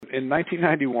in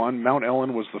 1991, Mount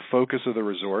Ellen was the focus of the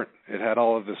resort. It had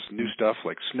all of this new stuff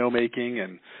like snowmaking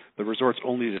and the resort's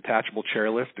only detachable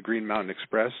chairlift, the Green Mountain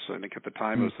Express. I think at the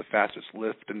time it was the fastest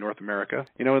lift in North America.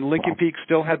 And Lincoln Peak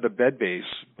still had the bed base,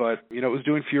 but, it was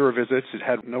doing fewer visits. It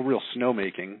had no real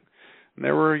snowmaking. And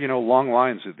there were, long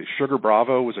lines. The Sugar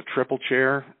Bravo was a triple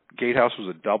chair. Gatehouse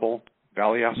was a double.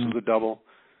 Valley House was a double.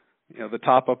 The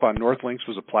top up on North Links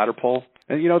was a platter pole.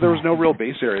 And, there was no real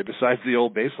base area besides the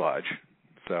old base lodge.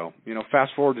 So,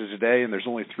 fast forward to today, and there's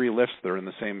only 3 lifts that are in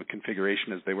the same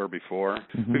configuration as they were before.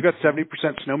 Mm-hmm. We've got 70%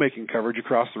 snowmaking coverage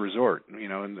across the resort,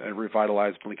 and a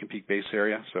revitalized Lincoln Peak base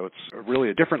area. So it's really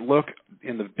a different look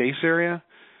in the base area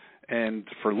and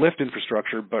for lift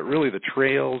infrastructure, but really the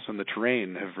trails and the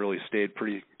terrain have really stayed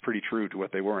pretty true to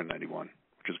what they were in 91,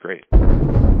 which is great.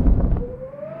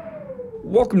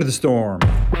 Welcome to the Storm.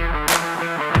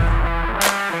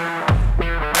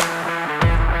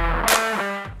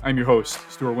 I'm your host,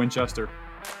 Stuart Winchester.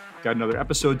 Got another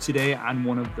episode today on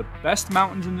one of the best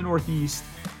mountains in the Northeast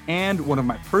and one of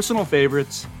my personal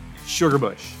favorites,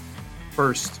 Sugarbush.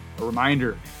 First, a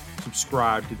reminder,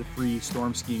 subscribe to the free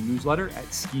storm skiing newsletter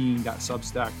at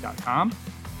skiing.substack.com.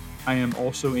 I am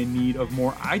also in need of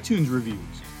more iTunes reviews,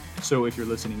 so if you're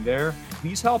listening there,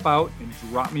 please help out and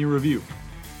drop me a review.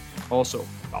 Also,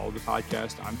 follow the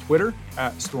podcast on Twitter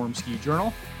at Storm Ski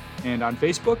Journal and on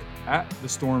Facebook at the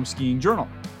Storm Skiing Journal.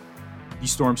 The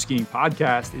Storm Skiing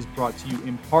Podcast is brought to you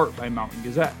in part by Mountain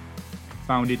Gazette.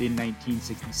 Founded in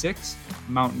 1966,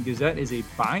 Mountain Gazette is a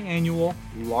biannual,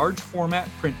 large-format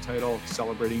print title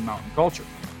celebrating mountain culture.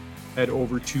 Head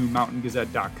over to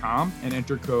mountaingazette.com and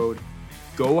enter code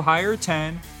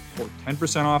GOHIGHER10 for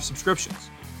 10% off subscriptions.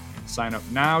 Sign up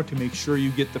now to make sure you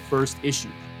get the first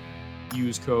issue.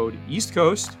 Use code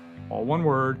EASTCOAST, all one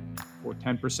word, for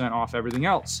 10% off everything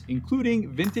else, including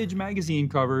vintage magazine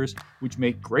covers, which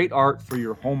make great art for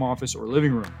your home office or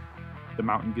living room. The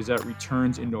Mountain Gazette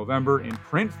returns in November in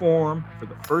print form for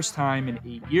the first time in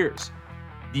 8 years.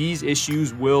 These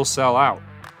issues will sell out.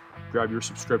 Grab your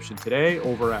subscription today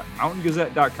over at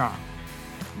mountaingazette.com.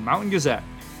 Mountain Gazette.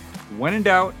 When in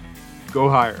doubt, go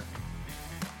higher.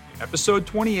 Episode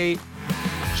 28,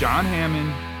 John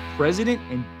Hammond, President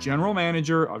and General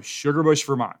Manager of Sugarbush,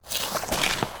 Vermont.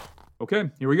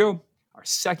 Okay, here we go. Our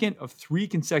second of 3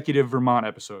 consecutive Vermont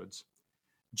episodes.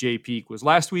 Jay Peak was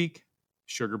last week.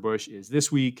 Sugarbush is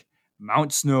this week.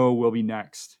 Mount Snow will be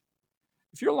next.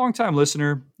 If you're a longtime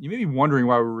listener, you may be wondering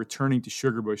why we're returning to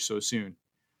Sugarbush so soon.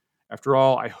 After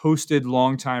all, I hosted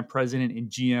longtime President and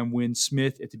GM Win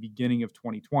Smith at the beginning of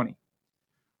 2020.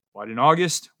 But in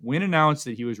August, Win announced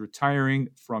that he was retiring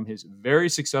from his very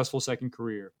successful second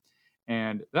career,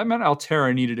 and that meant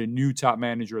Alterra needed a new top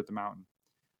manager at the mountain.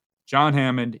 John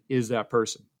Hammond is that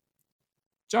person.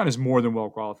 John is more than well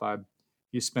qualified.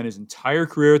 He has spent his entire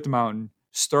career at the mountain,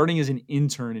 starting as an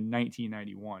intern in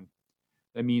 1991.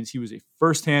 That means he was a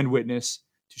first-hand witness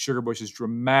to Sugarbush's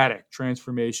dramatic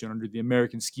transformation under the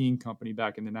American Skiing Company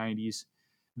back in the 90s,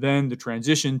 then the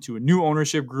transition to a new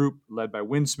ownership group led by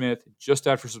Win Smith just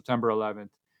after September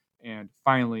 11th, and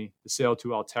finally the sale to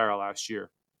Alterra last year.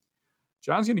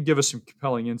 John's going to give us some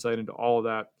compelling insight into all of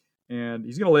that, and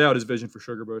he's going to lay out his vision for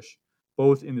Sugarbush,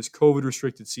 both in this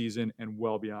COVID-restricted season and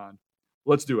well beyond.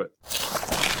 Let's do it.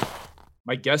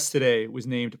 My guest today was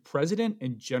named President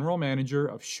and General Manager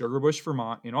of Sugarbush,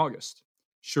 Vermont in August.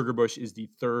 Sugarbush is the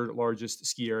 3rd largest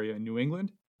ski area in New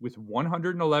England, with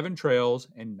 111 trails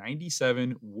and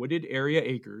 97 wooded area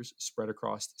acres spread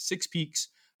across 6 peaks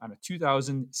on a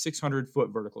 2,600-foot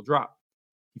vertical drop.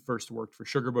 He first worked for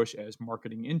Sugarbush as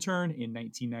marketing intern in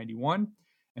 1991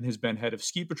 and has been head of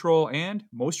ski patrol and,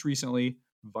 most recently,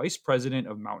 vice president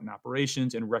of mountain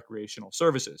operations and recreational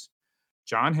services.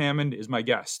 John Hammond is my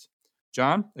guest.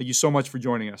 John, thank you so much for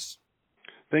joining us.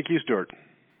 Thank you, Stuart.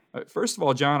 First of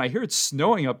all, John, I hear it's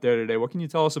snowing up there today. What can you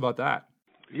tell us about that?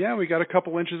 Yeah, we got a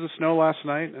couple inches of snow last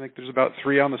night. I think there's about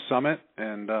 3 on the summit,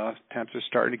 and temps are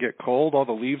starting to get cold. All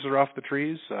the leaves are off the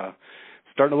trees.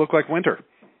 Starting to look like winter.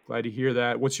 Glad to hear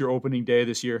that. What's your opening day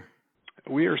this year?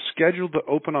 We are scheduled to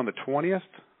open on the 20th,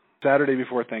 Saturday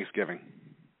before Thanksgiving.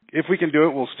 If we can do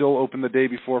it, we'll still open the day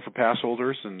before for pass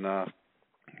holders, and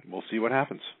we'll see what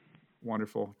happens.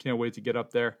 Wonderful. Can't wait to get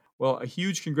up there. Well, a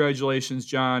huge congratulations,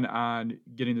 John, on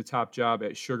getting the top job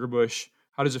at Sugarbush.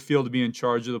 How does it feel to be in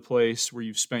charge of the place where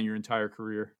you've spent your entire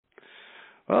career?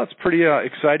 Well, it's pretty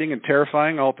exciting and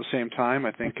terrifying all at the same time.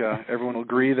 I think everyone will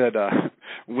agree that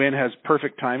Win has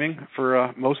perfect timing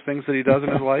for most things that he does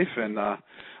in his life, and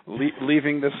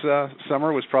leaving this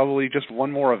summer was probably just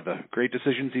one more of the great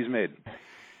decisions he's made.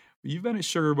 You've been at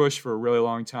Sugarbush for a really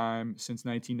long time, since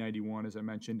 1991, as I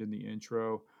mentioned in the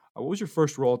intro. What was your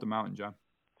first role at the mountain, John?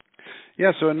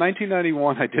 Yeah, so in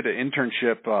 1991, I did an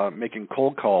internship making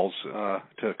cold calls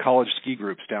to college ski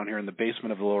groups down here in the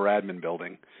basement of the lower admin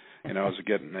building. I was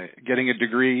getting a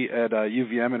degree at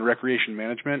UVM in recreation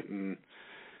management, and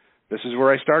this is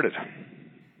where I started.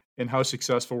 And how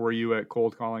successful were you at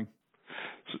cold calling?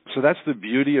 So that's the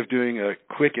beauty of doing a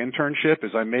quick internship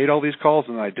is I made all these calls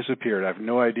and I disappeared. I have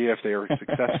no idea if they were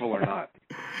successful or not.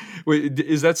 Wait,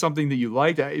 is that something that you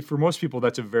liked? For most people,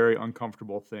 that's a very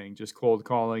uncomfortable thing, just cold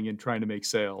calling and trying to make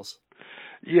sales.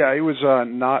 Yeah, it was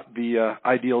not the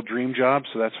ideal dream job,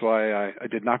 so that's why I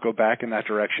did not go back in that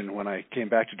direction when I came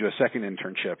back to do a second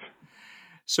internship.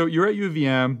 So you're at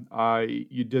UVM.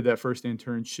 You did that first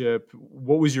internship.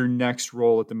 What was your next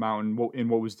role at the mountain, and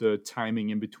what was the timing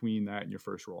in between that and your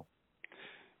first role?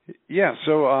 Yeah,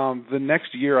 so the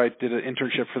next year I did an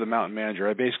internship for the mountain manager.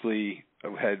 I basically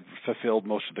had fulfilled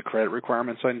most of the credit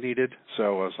requirements I needed,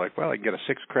 so I was like, well, I can get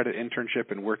a 6-credit internship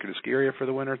and work at a ski area for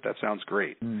the winter. That sounds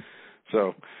great.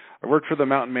 So I worked for the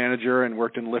mountain manager and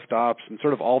worked in lift ops and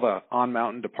sort of all the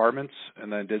on-mountain departments,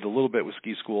 and then did a little bit with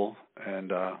ski school.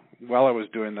 And while I was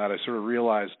doing that, I sort of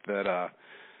realized that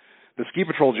the ski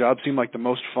patrol job seemed like the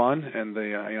most fun, and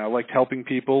I liked helping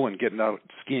people and getting out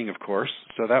skiing, of course.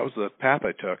 So that was the path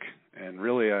I took, and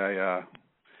really I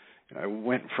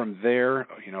went from there,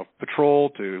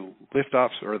 patrol to lift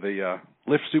ops or the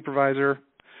lift supervisor,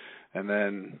 and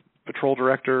then patrol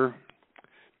director.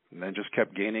 And then just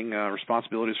kept gaining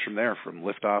responsibilities from there, from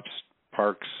lift ops,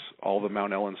 parks, all the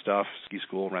Mount Ellen stuff, ski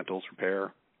school, rentals,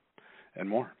 repair, and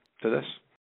more to this.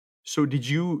 So did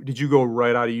you go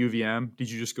right out of UVM?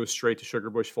 Did you just go straight to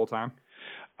Sugarbush full time?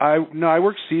 No, I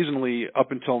worked seasonally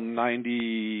up until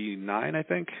 99, I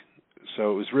think.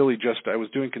 So it was really just I was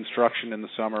doing construction in the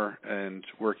summer and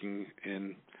working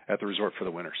at the resort for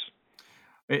the winters.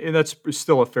 And that's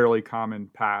still a fairly common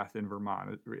path in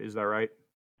Vermont. Is that right?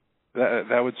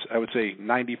 I would say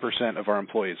 90% of our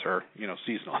employees are,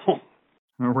 seasonal.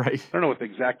 Right. I don't know what the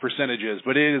exact percentage is,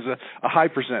 but it is a high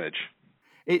percentage.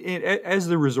 As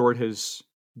the resort has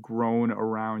grown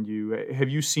around you, have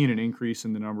you seen an increase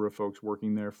in the number of folks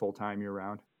working there full time year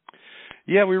round?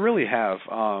 Yeah, we really have.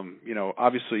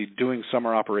 Obviously doing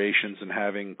summer operations and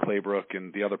having Claybrook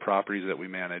and the other properties that we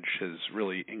manage has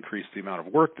really increased the amount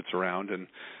of work that's around and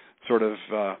sort of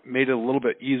made it a little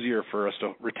bit easier for us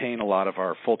to retain a lot of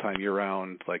our full-time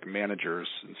year-round like managers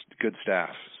and good staff.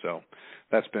 So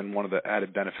that's been one of the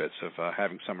added benefits of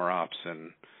having summer ops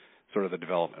and sort of the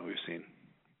development we've seen.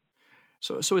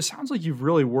 So it sounds like you've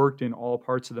really worked in all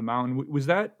parts of the mountain.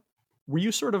 Were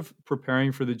you sort of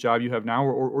preparing for the job you have now,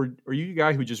 or are you a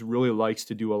guy who just really likes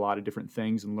to do a lot of different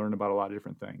things and learn about a lot of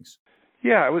different things?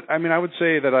 Yeah, I would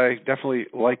say that I definitely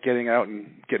like getting out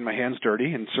and getting my hands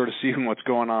dirty and sort of seeing what's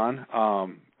going on.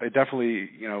 I definitely,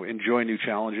 enjoy new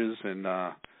challenges, and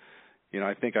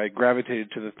I think I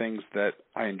gravitated to the things that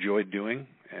I enjoyed doing,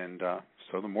 and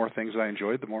so the more things I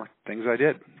enjoyed, the more things I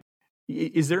did.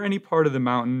 Is there any part of the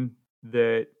mountain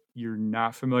that you're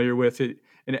not familiar with?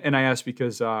 And I ask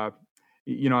because I've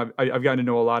gotten to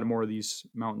know a lot more of these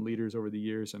mountain leaders over the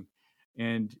years,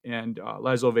 and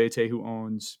Laszlo Vete, who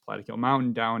owns Platic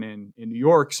Mountain down in New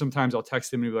York, sometimes I'll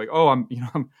text him and he'll be like, "Oh, I'm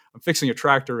fixing a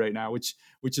tractor right now," which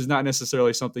is not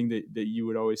necessarily something that you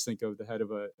would always think of the head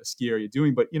of a ski area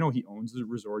doing. But he owns the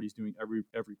resort; he's doing every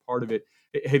part of it.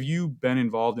 Have you been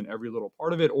involved in every little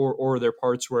part of it, or are there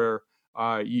parts where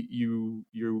you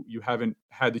haven't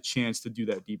had the chance to do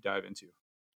that deep dive into?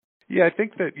 Yeah, I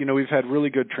think that, we've had really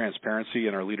good transparency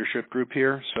in our leadership group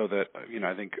here, so that,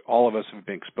 I think all of us have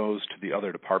been exposed to the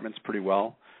other departments pretty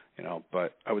well,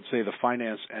 but I would say the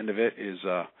finance end of it is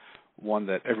one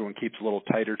that everyone keeps a little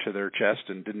tighter to their chest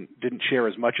and didn't share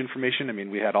as much information. I mean,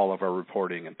 we had all of our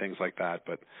reporting and things like that,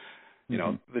 but,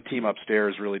 the team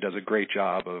upstairs really does a great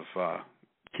job of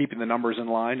keeping the numbers in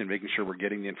line and making sure we're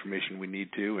getting the information we need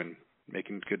to and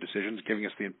making good decisions, giving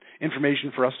us the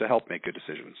information for us to help make good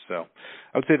decisions. So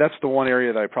I would say that's the one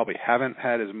area that I probably haven't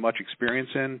had as much experience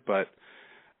in, but,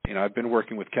 I've been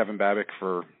working with Kevin Babick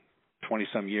for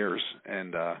 20-some years,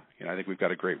 and, I think we've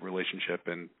got a great relationship,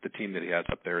 and the team that he has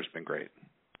up there has been great.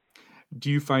 Do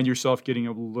you find yourself getting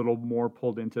a little more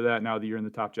pulled into that now that you're in the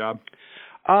top job?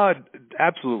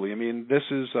 Absolutely. I mean, this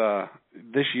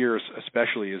year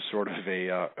especially is sort of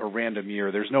a random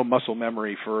year. There's no muscle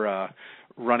memory for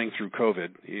running through COVID.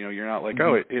 You're not like,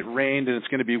 oh, it rained and it's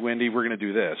going to be windy, we're going to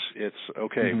do this. It's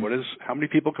okay. How many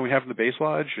people can we have in the base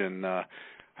lodge, and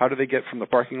how do they get from the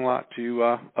parking lot to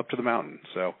up to the mountain?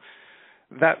 So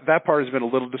that part has been a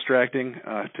little distracting.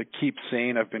 To keep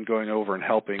sane, I've been going over and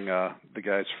helping the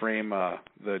guys frame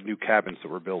the new cabins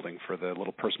that we're building for the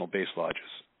little personal base lodges.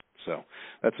 So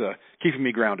that's keeping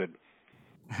me grounded.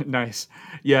 Nice.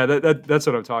 Yeah, that's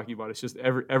what I'm talking about. It's just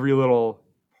every little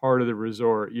part of the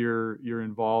resort you're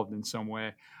involved in some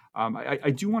way.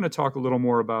 I do want to talk a little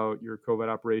more about your COVID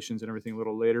operations and everything a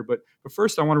little later, but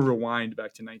first I want to rewind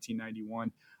back to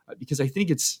 1991 because I think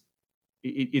it's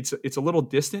a little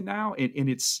distant now, and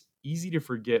it's easy to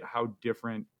forget how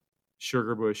different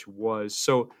Sugarbush was.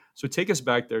 So take us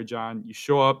back there, John. You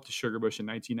show up to Sugarbush in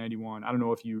 1991. I don't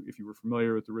know if you were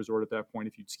familiar with the resort at that point,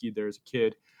 if you'd skied there as a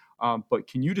kid, but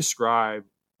can you describe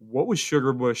what was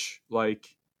Sugarbush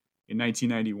like in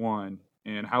 1991,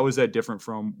 and how is that different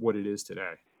from what it is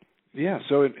today? Yeah,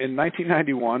 so in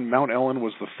 1991, Mount Ellen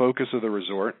was the focus of the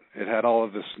resort. It had all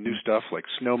of this new stuff like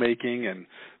snowmaking and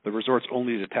the resort's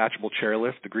only detachable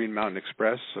chairlift, the Green Mountain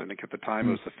Express. I think at the time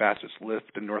it was the fastest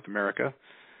lift in North America.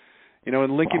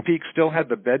 And Lincoln Peak still had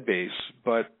the bed base,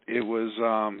 but it was,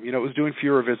 it was doing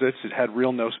fewer visits. It had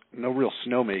no real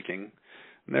snowmaking.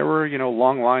 And there were,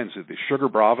 long lines. The Sugar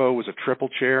Bravo was a triple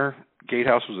chair.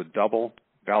 Gatehouse was a double.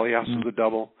 Valley House was a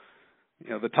double.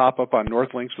 The top up on North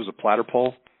Links was a platter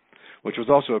pole, which was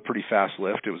also a pretty fast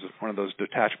lift. It was one of those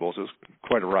detachables. It was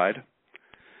quite a ride.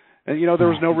 And, there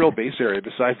was no real base area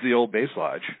besides the old base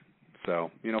lodge.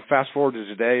 So, fast forward to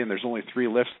today, and there's only 3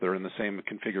 lifts that are in the same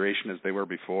configuration as they were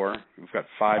before. We've got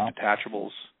 5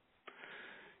 detachables.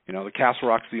 The Castle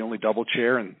Rock's the only double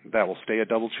chair, and that will stay a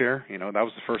double chair. That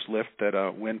was the first lift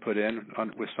that Wynn put in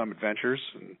with some adventures.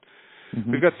 And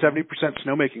we've got 70%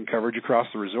 snowmaking coverage across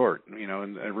the resort,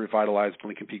 and a revitalized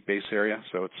Lincoln Peak base area.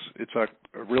 So it's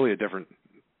really a different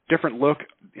look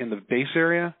in the base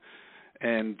area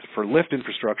and for lift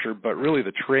infrastructure, but really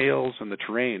the trails and the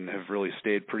terrain have really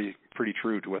stayed pretty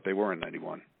true to what they were in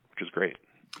 91, which is great.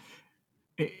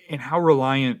 And how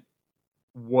reliant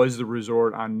was the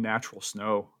resort on natural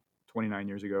snow 29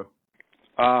 years ago?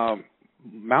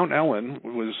 Mount Ellen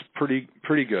was pretty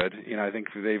good. I think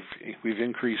we've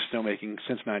increased snowmaking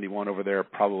since 91 over there.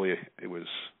 Probably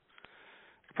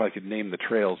could name the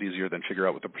trails easier than figure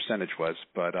out what the percentage was.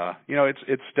 But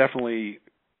it's definitely,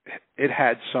 it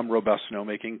had some robust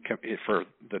snowmaking for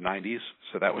the 90s,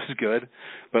 so that was good.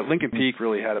 But Lincoln Peak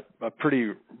really had a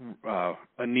pretty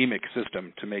anemic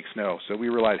system to make snow, so we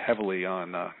relied heavily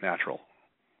on natural.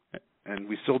 And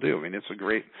we still do. I mean,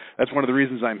 that's one of the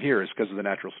reasons I'm here is because of the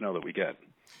natural snow that we get.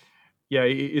 Yeah,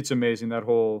 it's amazing. The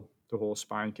whole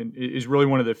spine is really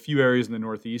one of the few areas in the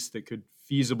Northeast that could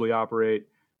feasibly operate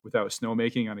without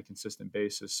snowmaking on a consistent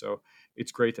basis. So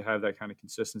it's great to have that kind of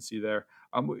consistency there.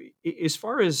 As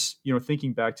far as,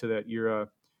 thinking back to that era,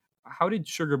 how did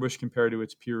Sugarbush compare to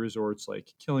its peer resorts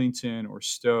like Killington or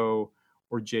Stowe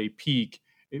or Jay Peak?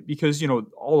 Because,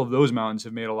 all of those mountains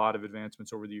have made a lot of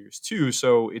advancements over the years too.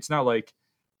 So it's not like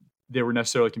they were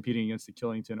necessarily competing against the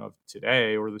Killington of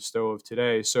today or the Stowe of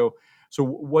today. So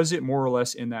was it more or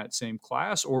less in that same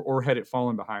class, or had it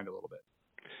fallen behind a little bit?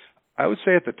 I would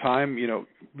say at the time,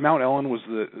 Mount Ellen was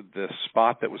the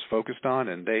spot that was focused on,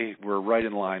 and they were right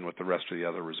in line with the rest of the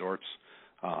other resorts.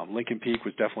 Lincoln Peak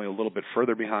was definitely a little bit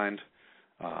further behind,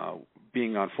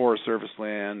 being on Forest Service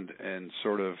land and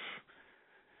sort of,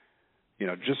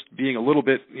 just being a little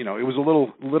bit, it was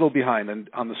a little behind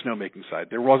on the snowmaking side.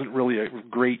 There wasn't really a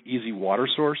great, easy water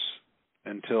source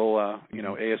until,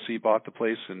 ASC bought the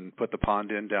place and put the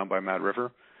pond in down by Mad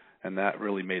River, and that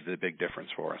really made the big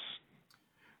difference for us.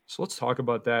 So let's talk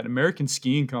about that. American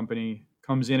Skiing Company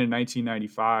comes in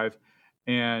 1995,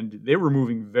 and they were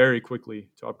moving very quickly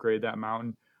to upgrade that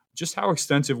mountain. Just how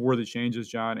extensive were the changes,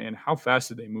 John, and how fast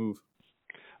did they move?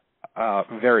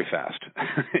 Very fast.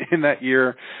 In that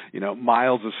year,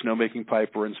 miles of snowmaking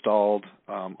pipe were installed,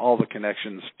 all the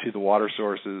connections to the water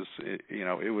sources.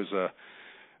 It was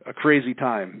a crazy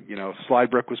time.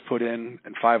 Slidebrook was put in,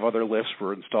 and 5 other lifts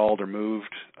were installed or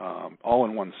moved, all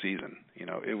in one season.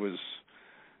 It was,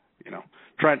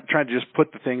 trying to just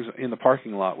put the things in the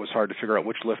parking lot was hard to figure out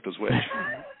which lift was which.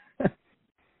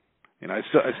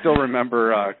 I still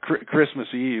remember Christmas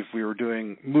Eve, we were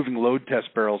moving load test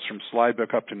barrels from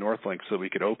Slidebrook up to Northlink so we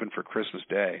could open for Christmas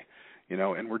Day,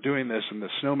 and we're doing this, and the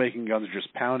snowmaking guns are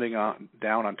just pounding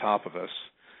down on top of us,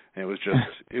 and it was just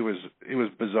it was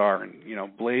bizarre,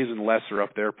 and Blaze and Les are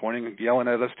up there pointing and yelling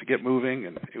at us to get moving,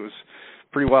 and it was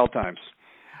pretty wild times.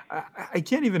 I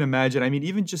can't even imagine. I mean,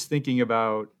 even just thinking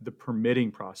about the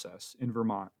permitting process in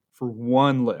Vermont for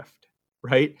one lift,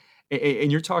 right?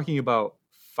 And you're talking about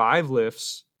 5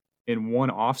 lifts in one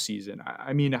off season.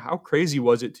 I mean, how crazy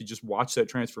was it to just watch that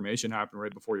transformation happen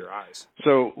right before your eyes?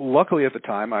 So luckily at the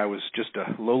time, I was just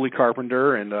a lowly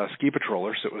carpenter and a ski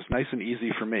patroller, so it was nice and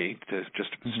easy for me to just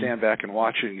stand back and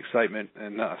watch in excitement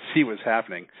and see what's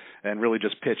happening and really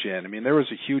just pitch in. I mean, there was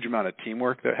a huge amount of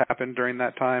teamwork that happened during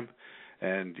that time.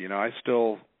 And, I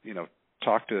still,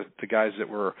 talked to the guys that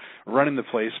were running the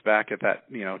place back at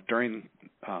that, during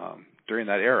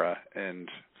that era, and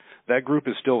that group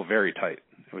is still very tight,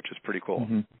 which is pretty cool.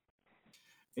 Mm-hmm.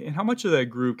 And how much of that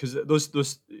group, because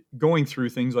those going through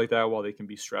things like that, while they can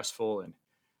be stressful, and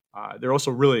they're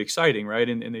also really exciting, right?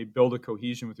 And they build a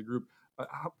cohesion with the group.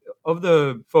 Of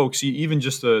the folks, even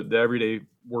just the everyday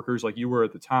workers like you were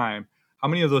at the time, how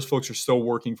many of those folks are still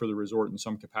working for the resort in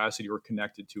some capacity or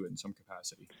connected to it in some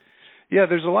capacity? Yeah,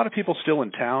 there's a lot of people still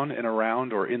in town and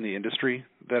around or in the industry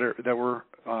that were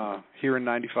here in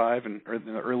 '95 or in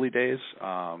the early days.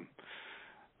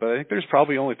 But I think there's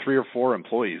probably only 3 or 4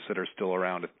 employees that are still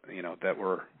around, that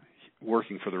were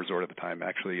working for the resort at the time.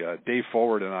 Actually, Dave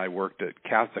Forward and I worked at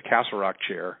the Castle Rock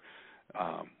chair.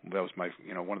 That was my,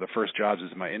 one of the first jobs is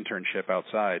my internship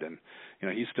outside, and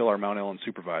he's still our Mount Ellen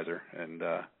supervisor. And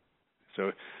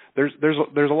so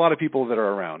there's a lot of people that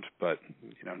are around, but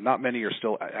not many are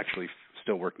still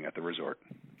working at the resort.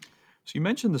 So you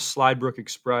mentioned the Slidebrook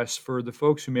Express. For the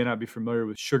folks who may not be familiar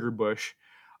with Sugarbush,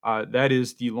 that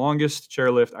is the longest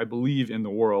chairlift, I believe, in the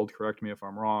world. Correct me if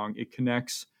I'm wrong. It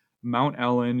connects Mount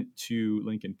Ellen to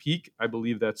Lincoln Peak. I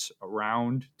believe that's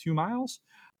around 2 miles.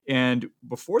 And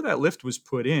before that lift was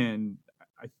put in,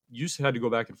 I used to have to go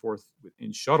back and forth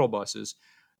in shuttle buses.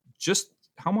 Just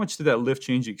how much did that lift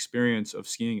change the experience of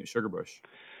skiing at Sugarbush?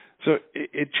 So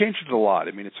it changed it a lot.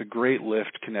 I mean, it's a great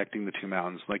lift connecting the two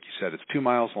mountains. Like you said, it's 2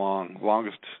 miles long,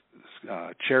 longest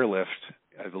chairlift,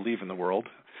 I believe, in the world.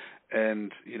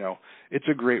 And, it's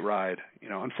a great ride.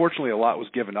 Unfortunately, a lot was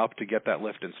given up to get that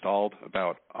lift installed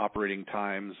about operating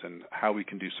times and how we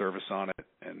can do service on it,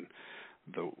 and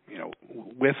the,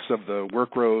 widths of the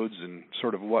work roads and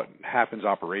sort of what happens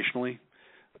operationally.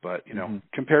 But,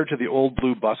 compared to the old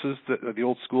blue buses, the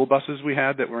old school buses we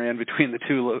had that ran between the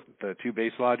two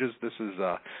base lodges, this is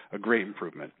a great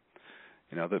improvement.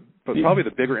 But probably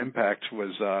the bigger impact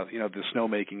was, the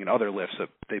snowmaking and other lifts that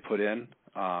they put in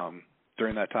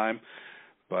during that time.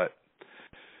 But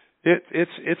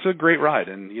it's a great ride,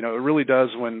 and it really does,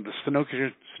 when the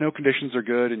snow conditions are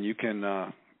good and you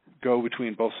can go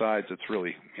between both sides. It's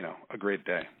really a great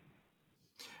day.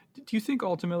 Do you think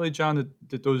ultimately, John,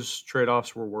 that those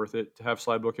trade-offs were worth it, to have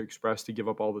Slidebrook Express, to give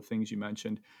up all the things you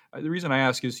mentioned? The reason I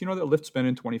ask is, that lift's been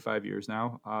in 25 years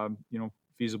now.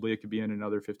 Feasibly it could be in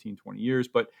another 15, 20 years.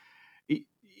 But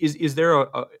is there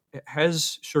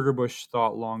has Sugarbush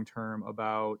thought long-term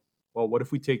about, well, what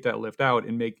if we take that lift out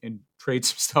and trade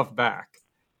some stuff back?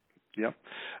 Yep.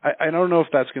 I don't know if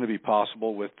that's going to be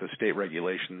possible with the state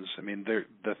regulations. I mean,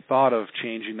 the thought of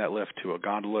changing that lift to a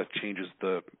gondola changes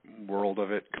the world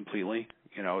of it completely.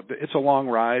 It's a long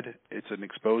ride. It's an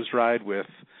exposed ride with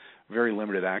very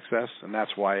limited access, and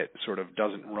that's why it sort of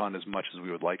doesn't run as much as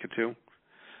we would like it to.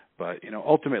 But,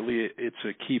 ultimately it's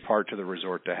a key part to the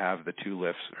resort to have the two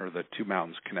lifts or the two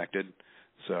mountains connected.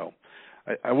 So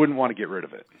I wouldn't want to get rid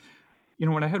of it.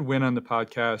 When I had Wynn on the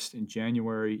podcast in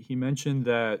January, he mentioned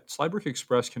that Slidebrook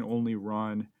Express can only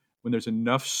run when there's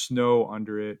enough snow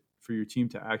under it for your team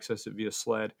to access it via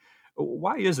sled.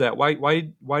 Why is that? Why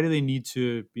do they need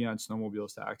to be on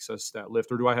snowmobiles to access that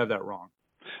lift, or do I have that wrong?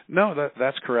 No,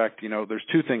 that's correct. There's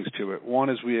two things to it. One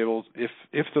is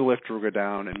if the lift will go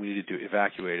down and we need to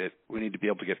evacuate it, we need to be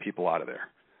able to get people out of there.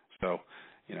 So,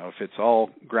 if it's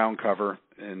all ground cover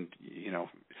and,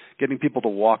 getting people to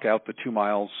walk out the 2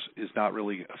 miles is not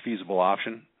really a feasible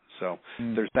option. So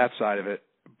there's that side of it.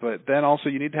 But then also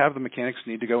you need to have the mechanics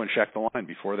need to go and check the line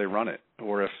before they run it.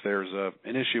 Or if there's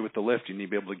an issue with the lift, you need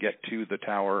to be able to get to the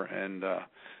tower and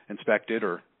inspect it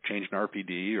or change an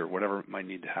RPD or whatever might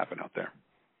need to happen out there.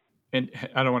 And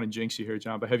I don't want to jinx you here,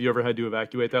 John, but have you ever had to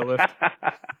evacuate that lift?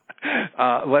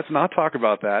 Let's not talk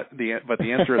about that. But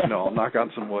the answer is no. I'll knock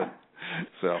on some wood.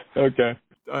 So okay.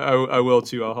 I will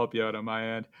too. I'll help you out on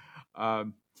my end.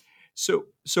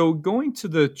 So going to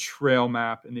the trail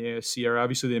map in the ASC area,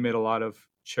 obviously they made a lot of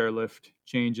chairlift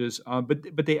changes,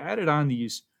 but they added on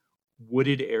these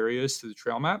wooded areas to the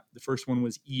trail map. The first one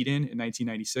was Eden in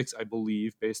 1996, I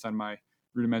believe, based on my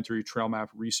rudimentary trail map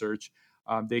research.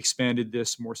 They expanded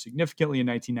this more significantly in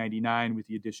 1999 with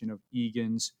the addition of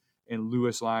Egan's and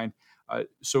Lewis Line.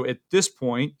 So at this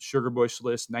point, Sugarbush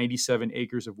lists 97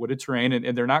 acres of wooded terrain,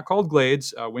 and they're not called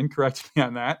glades. Wynn corrected me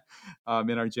on that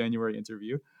in our January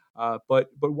interview. But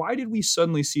why did we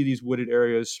suddenly see these wooded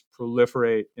areas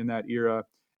proliferate in that era,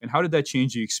 and how did that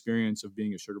change the experience of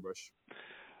being a Sugarbush?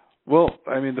 Well,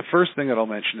 I mean, the first thing that I'll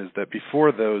mention is that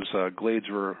before those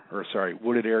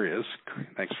wooded areas,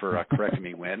 thanks for correcting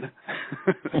me, Wynn.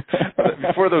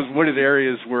 Before those wooded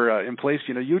areas were in place,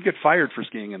 you would get fired for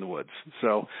skiing in the woods.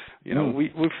 So,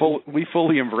 we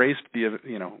fully embraced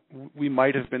we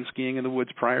might have been skiing in the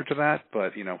woods prior to that,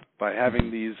 but, by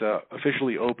having these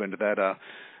officially opened, that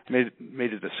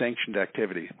made it a sanctioned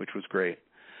activity, which was great.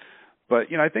 But,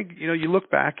 I think, you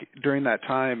look back during that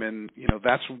time and,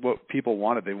 that's what people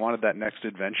wanted. They wanted that next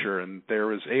adventure. And there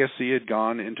was ASC had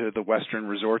gone into the Western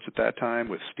resorts at that time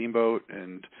with Steamboat.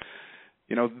 And,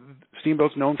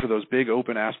 Steamboat's known for those big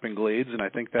open aspen glades. And I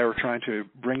think they were trying to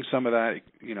bring some of that,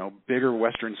 bigger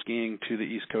Western skiing to the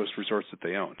East Coast resorts that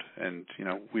they owned. And,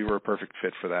 we were a perfect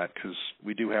fit for that because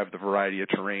we do have the variety of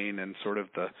terrain and sort of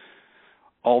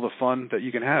all the fun that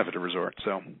you can have at a resort.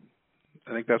 So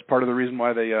I think that's part of the reason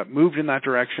why they moved in that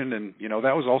direction, and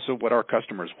that was also what our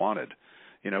customers wanted.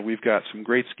 We've got some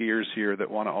great skiers here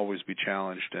that want to always be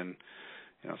challenged, and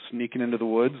sneaking into the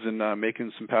woods and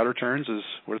making some powder turns is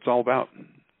what it's all about.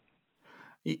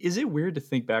 Is it weird to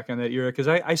think back on that era? Because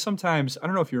I sometimes, I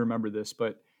don't know if you remember this,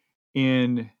 but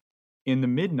in the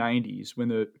mid '90s, when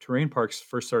the terrain parks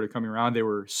first started coming around, they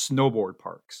were snowboard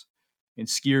parks, and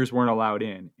skiers weren't allowed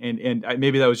in, and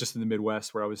maybe that was just in the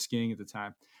Midwest where I was skiing at the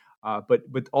time.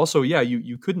 But also, yeah,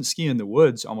 you couldn't ski in the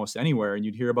woods almost anywhere, and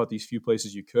you'd hear about these few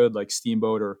places you could, like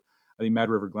Steamboat, or I think Mad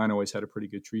River Glen always had a pretty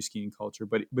good tree skiing culture.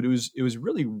 But it was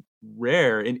really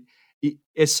rare. And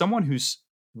as someone who's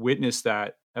witnessed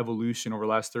that evolution over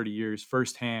the last 30 years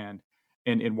firsthand,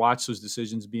 and watched those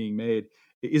decisions being made,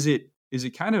 is it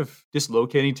kind of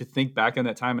dislocating to think back on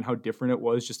that time and how different it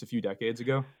was just a few decades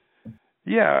ago?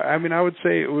 Yeah, I mean, I would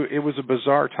say it was a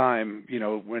bizarre time,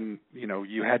 when,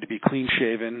 you had to be clean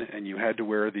shaven and you had to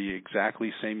wear the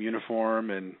exactly same uniform.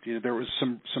 And, there was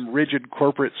some rigid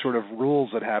corporate sort of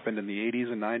rules that happened in the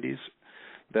 80s and 90s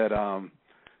that,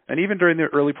 and even during the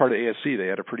early part of ASC, they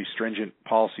had a pretty stringent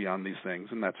policy on these things.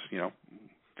 And that's,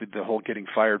 the whole getting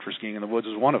fired for skiing in the woods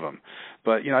is one of them.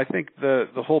 But, I think the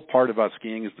whole part about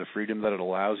skiing is the freedom that it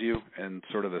allows you and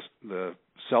sort of the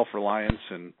self-reliance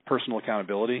and personal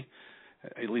accountability.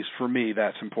 At least for me,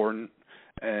 that's important.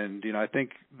 And, I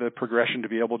think the progression to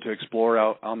be able to explore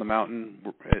out on the mountain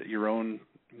at your own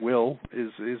will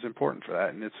is important for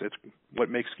that. And it's what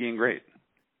makes skiing great.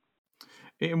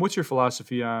 And what's your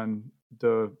philosophy on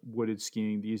the wooded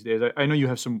skiing these days? I know you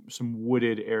have some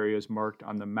wooded areas marked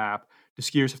on the map. Do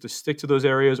skiers have to stick to those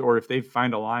areas, or if they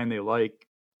find a line they like,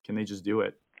 can they just do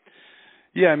it?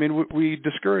 Yeah, I mean, we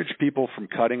discourage people from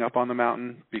cutting up on the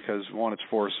mountain because, one, it's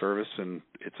Forest Service and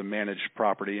it's a managed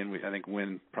property, and I think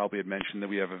Wynn probably had mentioned that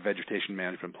we have a vegetation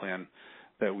management plan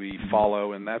that we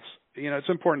follow, and that's, it's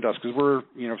important to us because we're,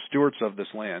 stewards of this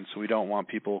land, so we don't want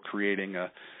people creating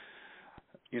a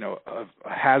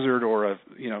hazard or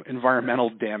environmental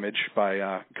damage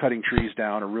by cutting trees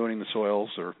down or ruining the soils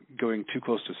or going too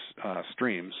close to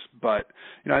streams. But,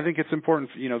 I think it's important,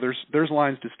 there's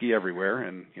lines to ski everywhere,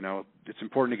 and, it's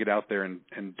important to get out there and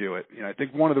do it. I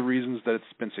think one of the reasons that it's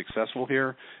been successful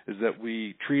here is that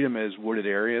we treat them as wooded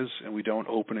areas and we don't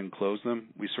open and close them.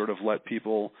 We sort of let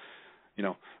people,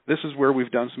 this is where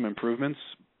we've done some improvements,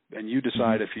 and you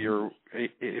decide if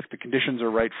the conditions are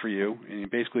right for you. And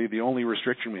basically the only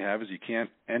restriction we have is you can't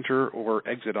enter or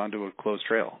exit onto a closed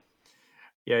trail.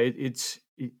 Yeah, it's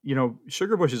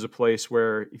Sugarbush is a place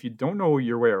where if you don't know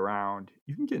your way around,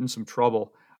 you can get in some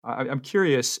trouble. I'm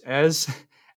curious,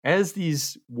 as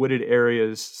these wooded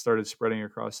areas started spreading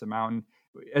across the mountain,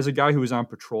 as a guy who was on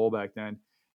patrol back then,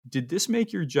 did this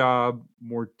make your job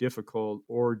more difficult,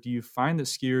 or do you find that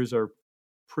skiers are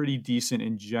pretty decent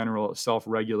in general at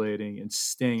self-regulating and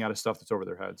staying out of stuff that's over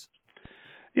their heads?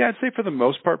 Yeah, I'd say for the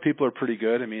most part, people are pretty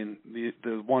good. I mean,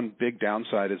 the one big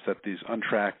downside is that these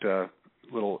untracked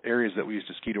little areas that we used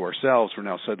to ski to ourselves were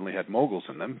now suddenly had moguls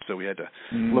in them, so we had to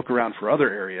look around for other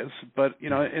areas. But,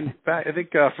 in fact, I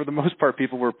think for the most part,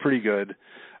 people were pretty good.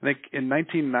 I think in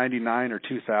 1999 or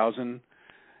 2000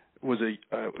 it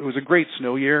was a great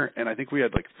snow year, and I think we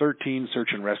had like 13 search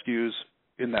and rescues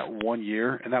in that 1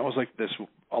 year, and that was like this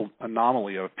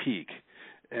anomaly of a peak.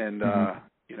 And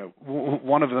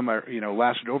one of them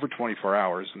lasted over 24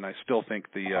 hours, and I still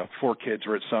think the 4 kids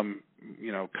were at some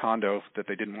condo that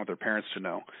they didn't want their parents to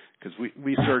know, because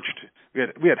we searched.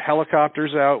 We had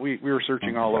helicopters out. We were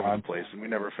searching all over the place, and we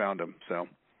never found them. So,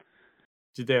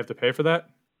 did they have to pay for that?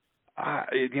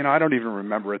 I don't even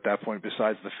remember at that point,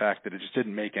 besides the fact that it just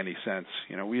didn't make any sense.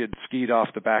 We had skied off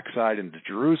the backside into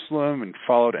Jerusalem and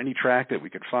followed any track that we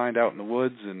could find out in the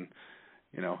woods, and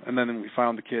then we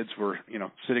found the kids were,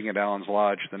 sitting at Allen's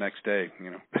Lodge the next day.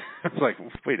 It's like,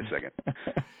 wait a second.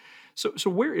 So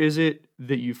where is it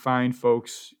that you find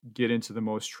folks get into the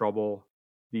most trouble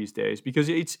these days? Because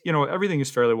it's, everything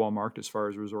is fairly well marked as far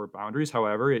as resort boundaries.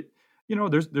 However,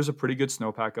 there's a pretty good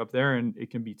snowpack up there, and it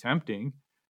can be tempting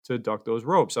to duck those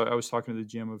ropes. I was talking to the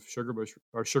GM of Sugarbush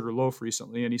or Sugarloaf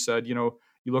recently, and he said, you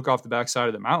look off the backside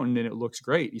of the mountain and it looks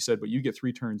great. He said, but you get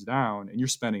 3 turns down and you're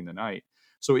spending the night.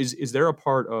 So is there a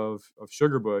part of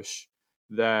Sugarbush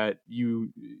that you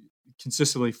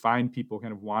consistently find people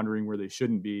kind of wandering where they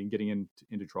shouldn't be and getting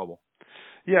into trouble?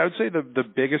 Yeah, I would say the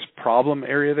biggest problem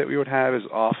area that we would have is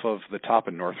off of the top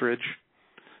of Northridge.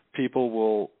 People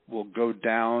will go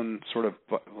down sort of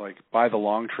like by the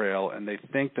Long Trail, and they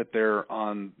think that they're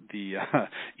on the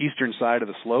eastern side of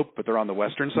the slope, but they're on the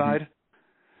western side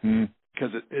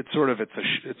because it's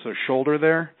a shoulder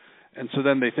there, and so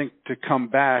then they think to come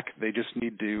back they just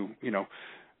need to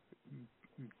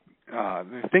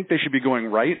they think they should be going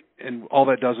right, and all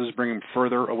that does is bring them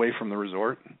further away from the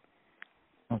resort.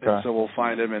 Okay. And so we'll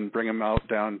find them and bring them out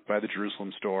down by the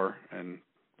Jerusalem store.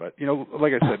 But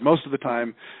like I said, most of the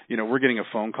time, we're getting a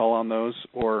phone call on those,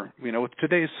 or, with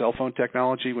today's cell phone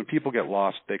technology, when people get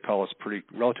lost, they call us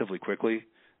relatively quickly.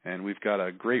 And we've got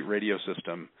a great radio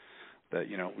system that,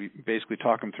 we basically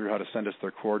talk them through how to send us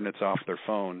their coordinates off their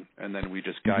phone, and then we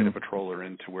just guide a patroller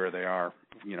into where they are.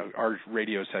 Our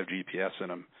radios have GPS in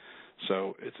them.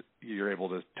 So you're able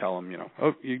to tell them,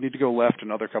 you need to go left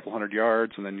another couple hundred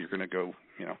yards, and then you're going to go,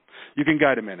 you can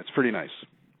guide them in. It's pretty nice.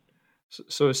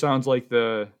 So it sounds like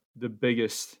the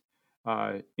biggest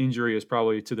injury is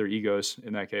probably to their egos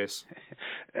in that case.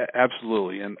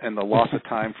 Absolutely, and the loss of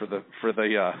time for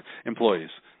the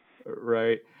employees.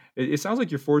 Right. It sounds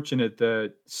like you're fortunate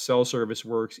that cell service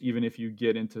works even if you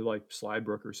get into like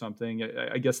Slidebrook or something.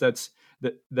 I guess that's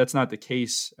not the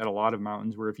case at a lot of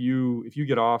mountains, where if you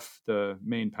get off the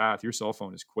main path, your cell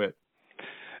phone is quit.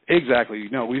 Exactly.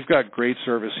 No, we've got great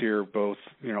service here. Both,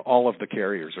 all of the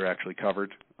carriers are actually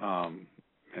covered.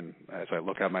 And as I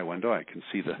look out my window, I can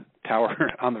see the tower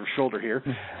on the shoulder here.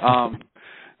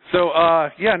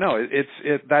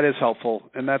 That is helpful,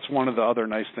 and that's one of the other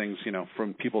nice things,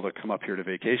 from people that come up here to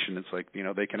vacation. It's like,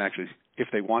 they can actually, if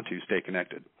they want to, stay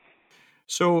connected.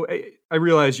 So I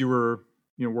realize you were,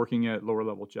 working at lower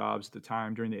level jobs at the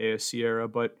time during the ASC era,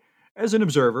 but as an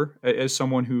observer, as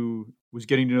someone who was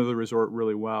getting to know the resort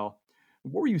really well,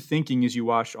 what were you thinking as you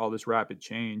watched all this rapid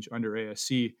change under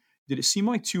ASC? Did it seem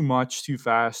like too much, too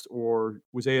fast, or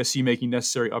was ASC making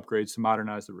necessary upgrades to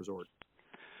modernize the resort?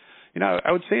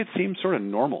 I would say it seemed sort of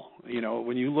normal.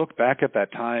 When you look back at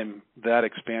that time, that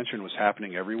expansion was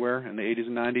happening everywhere in the 80s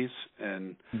and 90s.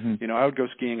 And, I would go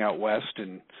skiing out west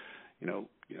and,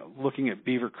 looking at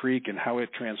Beaver Creek and how it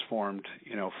transformed,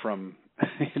 from,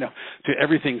 to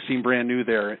everything seemed brand new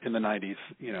there in the 90s,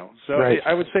 So right.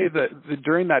 I would say that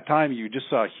during that time, you just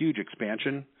saw a huge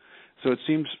expansion. So it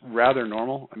seems rather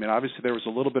normal. I mean, obviously there was a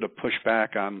little bit of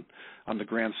pushback on the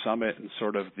Grand Summit, and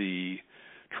sort of the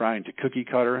trying to cookie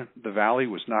cutter the valley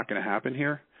was not going to happen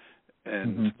here.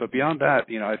 And but beyond that,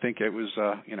 I think it was,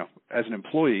 as an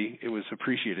employee, it was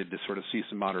appreciated to sort of see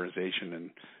some modernization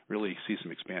and really see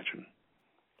some expansion.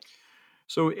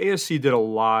 So ASC did a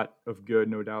lot of good,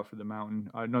 no doubt, for the mountain.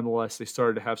 Nonetheless, they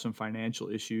started to have some financial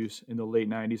issues in the late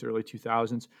 90s, early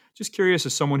 2000s. Just curious,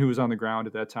 as someone who was on the ground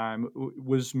at that time,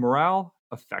 was morale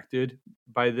affected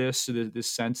by this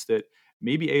sense that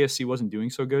maybe ASC wasn't doing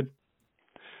so good?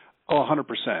 Oh,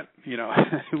 100%.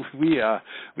 We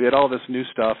had all this new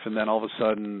stuff, and then all of a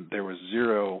sudden there was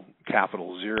zero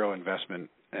capital, zero investment,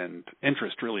 and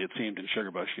interest, really, it seemed, in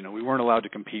Sugarbush. We weren't allowed to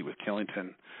compete with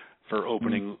Killington for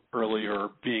opening early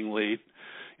or being late.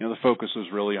 The focus was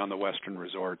really on the western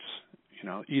resorts.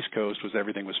 East Coast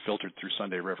everything was filtered through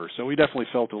Sunday River. So we definitely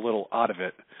felt a little out of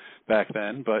it back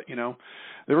then. But,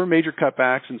 there were major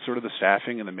cutbacks in sort of the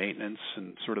staffing and the maintenance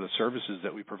and sort of the services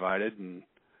that we provided. And,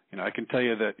 I can tell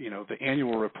you that, the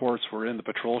annual reports were in the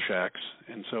patrol shacks.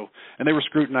 And they were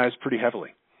scrutinized pretty heavily.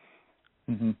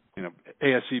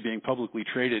 ASC being publicly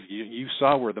traded, you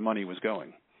saw where the money was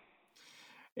going.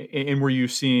 And were you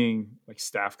seeing like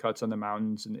staff cuts on the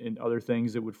mountains and other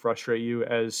things that would frustrate you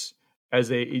as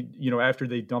they, after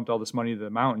they dumped all this money to the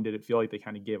mountain? Did it feel like they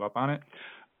kind of gave up on it?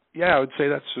 Yeah, I would say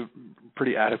that's a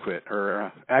pretty adequate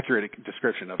or accurate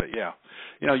description of it. Yeah.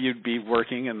 You'd be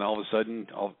working and all of a sudden,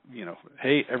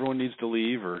 hey, everyone needs to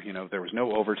leave, or, there was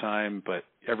no overtime, but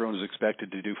everyone was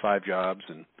expected to do 5 jobs.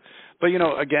 But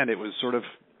again, it was sort of,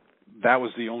 that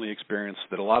was the only experience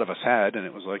that a lot of us had. And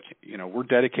it was like, we're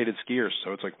dedicated skiers.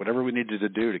 So it's like whatever we needed to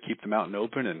do to keep the mountain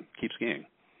open and keep skiing.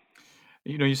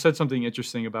 You said something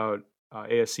interesting about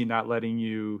ASC not letting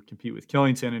you compete with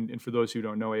Killington. And for those who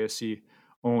don't know, ASC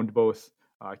owned both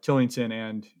Killington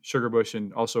and Sugarbush,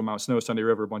 and also Mount Snow, Sunday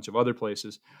River, a bunch of other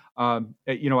places. I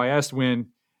asked Wynn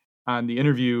on the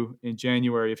interview in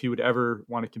January if he would ever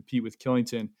want to compete with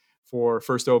Killington for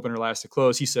first open or last to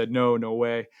close. He said, no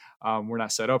way. We're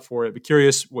not set up for it. But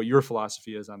curious what your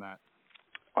philosophy is on that.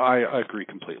 I agree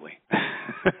completely.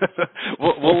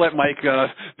 we'll let Mike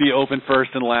be open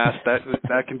first and last.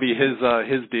 That can be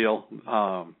his deal.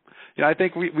 I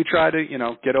think we try to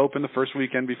get open the first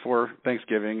weekend before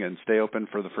Thanksgiving and stay open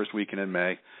for the first weekend in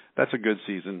May. That's a good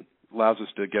season. Allows us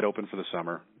to get open for the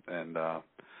summer. And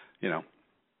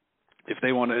if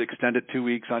they want to extend it 2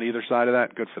 weeks on either side of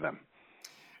that, good for them.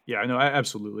 Yeah, I know,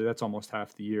 absolutely. That's almost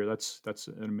half the year. That's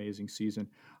an amazing season.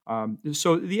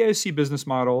 So the ASC business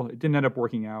model, it didn't end up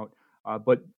working out.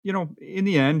 But, in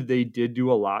the end, they did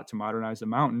do a lot to modernize the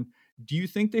mountain. Do you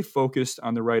think they focused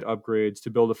on the right upgrades to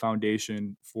build a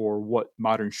foundation for what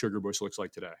modern Sugarbush looks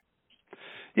like today?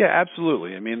 Yeah,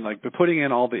 absolutely. I mean, by putting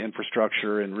in all the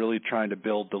infrastructure and really trying to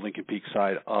build the Lincoln Peak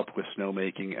side up with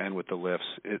snowmaking and with the lifts,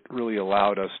 it really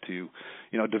allowed us to,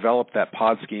 develop that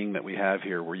pod skiing that we have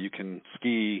here, where you can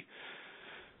ski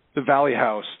the Valley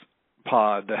House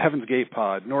pod, the Heaven's Gate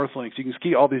pod, North Links. You can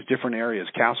ski all these different areas,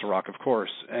 Castle Rock, of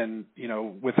course, and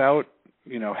without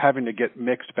having to get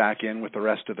mixed back in with the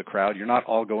rest of the crowd. You're not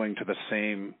all going to the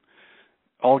same.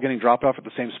 All getting dropped off at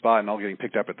the same spot and all getting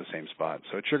picked up at the same spot.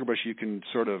 So at Sugarbush, you can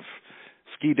sort of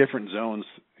ski different zones.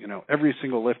 Every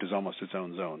single lift is almost its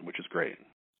own zone, which is great.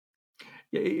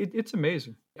 Yeah, it's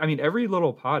amazing. I mean, every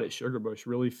little pod at Sugarbush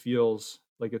really feels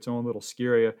like its own little ski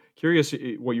area. Curious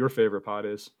what your favorite pod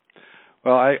is.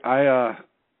 Well, I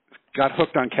got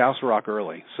hooked on Castle Rock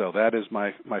early, so that is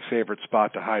my favorite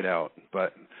spot to hide out.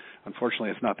 But unfortunately,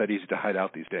 it's not that easy to hide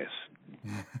out these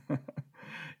days.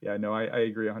 Yeah, no, I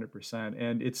agree 100%.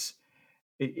 And it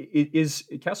is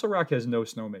Castle Rock has no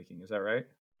snowmaking. Is that right?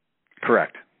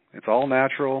 Correct. It's all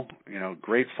natural,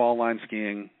 great fall line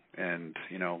skiing and,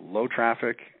 low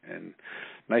traffic and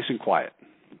nice and quiet.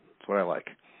 That's what I like.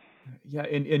 Yeah.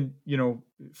 And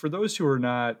for those who are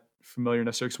not familiar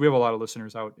necessarily, because we have a lot of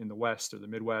listeners out in the West or the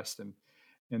Midwest and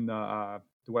in the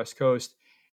West Coast.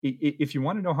 If you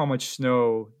want to know how much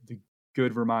snow the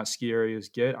good Vermont ski areas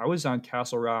get, I was on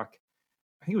Castle Rock,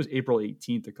 I think it was April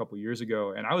 18th a couple of years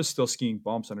ago, and I was still skiing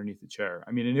bumps underneath the chair.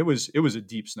 I mean, and it was a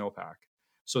deep snowpack.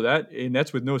 So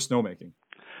that's with no snowmaking.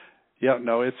 Yeah,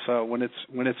 no, it's when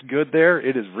it's good there,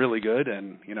 it is really good,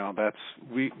 and that's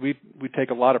we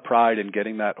take a lot of pride in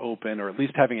getting that open, or at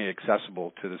least having it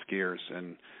accessible to the skiers,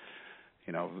 and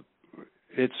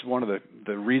it's one of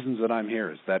the reasons that I'm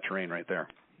here is that terrain right there.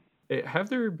 Have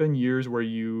there been years where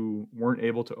you weren't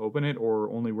able to open it, or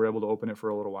only were able to open it for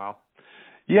a little while?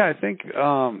 Yeah, I think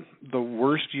the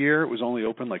worst year it was only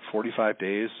open like 45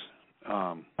 days.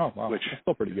 Oh wow, which that's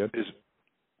still pretty good.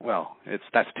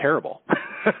 That's terrible.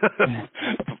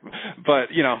 But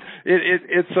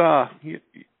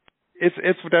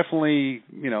it's definitely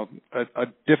a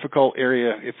difficult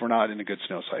area if we're not in a good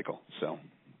snow cycle. So.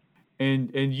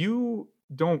 And you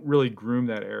don't really groom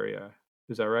that area,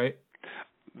 is that right?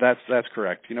 That's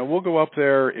correct. We'll go up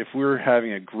there if we're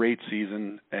having a great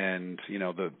season and,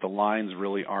 the lines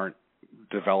really aren't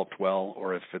developed well,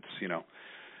 or if it's,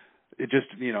 it just,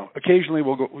 occasionally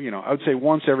we'll go, I would say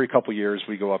once every couple of years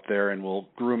we go up there and we'll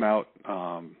groom out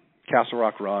Castle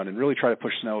Rock Run and really try to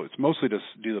push snow. It's mostly to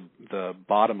do the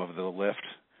bottom of the lift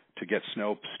to get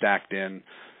snow stacked in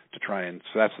to try and,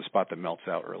 so that's the spot that melts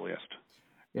out earliest.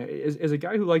 Yeah, as a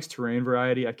guy who likes terrain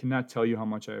variety, I cannot tell you how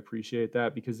much I appreciate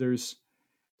that, because there's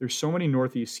so many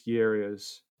Northeast ski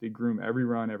areas. They groom every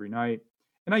run, every night.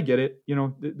 And I get it.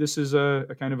 This is a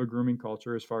kind of a grooming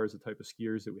culture as far as the type of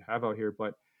skiers that we have out here.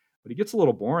 But it gets a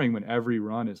little boring when every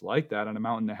run is like that on a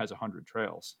mountain that has 100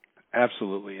 trails.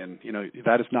 Absolutely. And,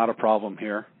 that is not a problem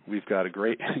here. We've got a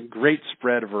great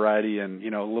spread of variety and,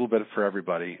 a little bit for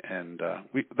everybody. And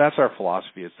that's our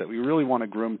philosophy, is that we really want to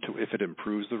groom to if it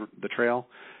improves the trail.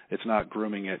 It's not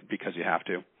grooming it because you have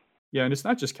to. Yeah, and it's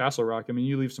not just Castle Rock. I mean,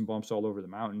 you leave some bumps all over the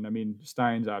mountain. I mean,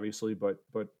 Steins, obviously, but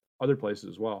other places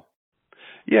as well.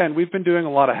 Yeah, and we've been doing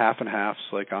a lot of half and halves,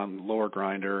 like on Lower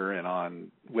Grinder and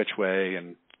on Witchway,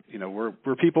 and where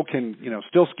people can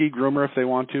still ski groomer if they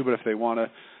want to, but if they want to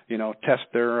test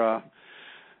their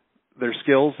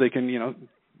skills, they can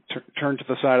turn to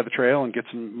the side of the trail and get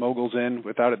some moguls in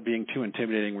without it being too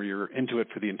intimidating, where you're into it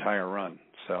for the entire run.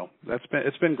 So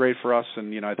it's been great for us,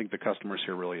 and I think the customers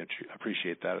here really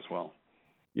appreciate that as well.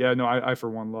 Yeah, no, I for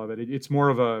one love it. It's more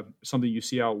of something you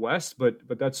see out west, but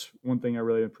that's one thing I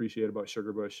really appreciate about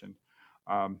Sugarbush, and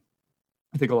I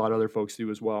think a lot of other folks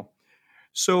do as well.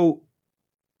 So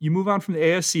you move on from the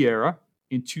ASC era.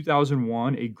 In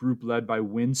 2001, a group led by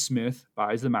Wynn Smith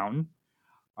buys the mountain.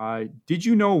 Did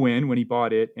you know Wynn when he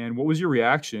bought it, and what was your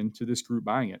reaction to this group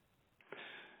buying it?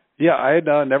 Yeah, I had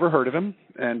never heard of him,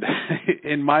 and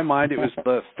in my mind, it was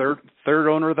the third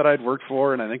owner that I'd worked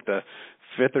for, and I think the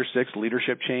fifth or sixth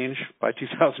leadership change by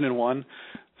 2001.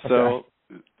 So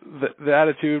the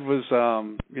attitude was,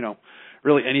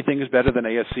 really anything is better than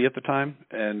ASC at the time,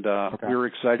 and we were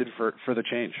excited for the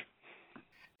change.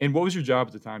 And what was your job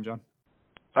at the time, John?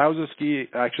 I was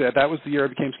that was the year I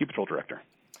became ski patrol director.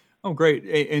 Oh, great.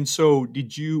 And so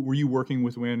were you working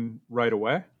with Wynn right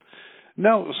away?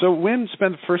 No, so Wynn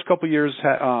spent the first couple of years.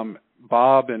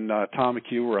 Bob and Tom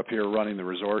McHugh were up here running the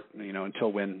resort,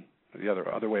 until Wynn, the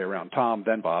other way around. Tom,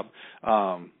 then Bob,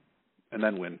 and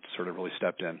then Wynn sort of really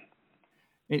stepped in.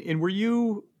 And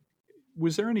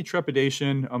was there any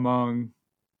trepidation among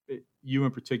you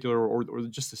in particular, or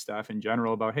just the staff in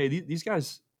general, about, hey, these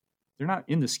guys, they're not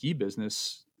in the ski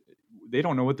business, they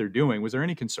don't know what they're doing? Was there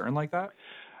any concern like that?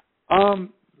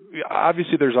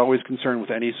 Obviously, there's always concern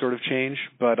with any sort of change,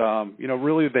 but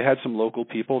really they had some local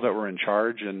people that were in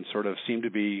charge and sort of seemed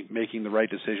to be making the right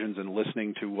decisions and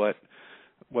listening to what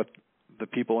the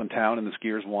people in town and the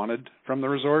skiers wanted from the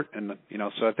resort, and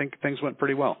so I think things went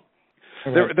pretty well.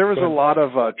 There was a lot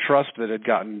of trust that had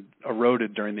gotten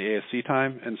eroded during the ASC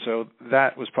time, and so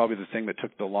that was probably the thing that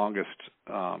took the longest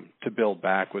to build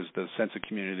back, was the sense of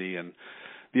community and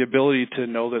the ability to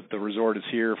know that the resort is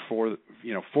here for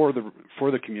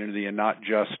the community and not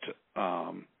just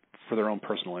for their own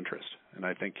personal interest. And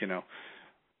I think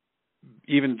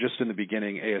even just in the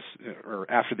beginning, or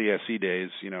after the ASC days,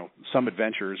 Summit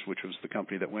Ventures, which was the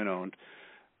company that Wynn owned,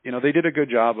 they did a good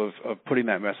job of putting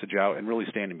that message out and really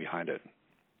standing behind it.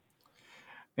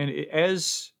 And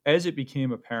as it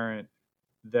became apparent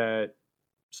that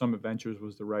Summit Ventures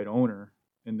was the right owner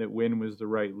and that Wynn was the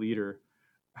right leader,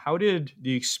 how did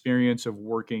the experience of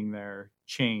working there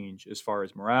change as far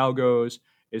as morale goes,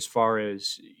 as far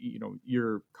as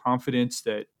your confidence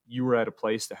that you were at a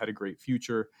place that had a great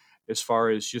future, as far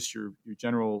as just your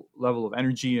general level of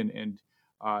energy and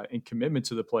commitment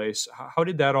to the place? How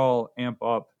did that all amp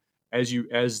up as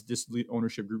this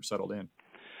ownership group settled in?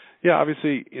 Yeah,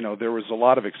 obviously, there was a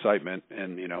lot of excitement,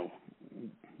 and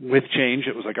with change,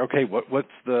 it was like, okay, what's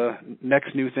the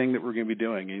next new thing that we're going to be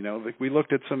doing? We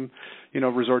looked at some,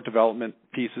 resort development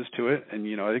pieces to it, and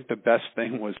I think the best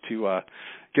thing was to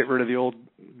get rid of the old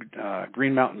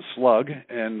Green Mountain Slug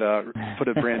and put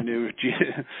a brand new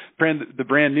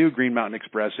Green Mountain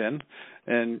Express in,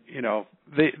 and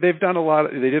they've done a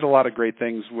lot. They did a lot of great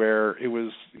things where it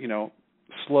was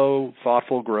slow,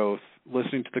 thoughtful growth,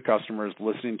 listening to the customers,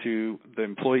 listening to the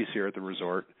employees here at the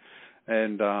resort.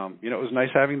 And, it was nice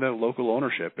having the local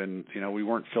ownership, and, we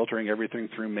weren't filtering everything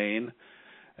through Maine,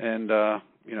 and,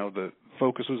 the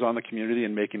focus was on the community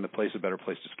and making the place a better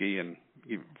place to ski and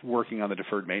working on the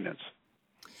deferred maintenance.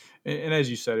 And as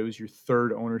you said, it was your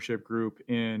third ownership group,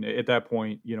 and at that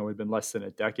point, it had been less than a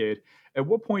decade. At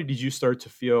what point did you start to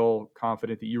feel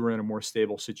confident that you were in a more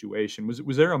stable situation?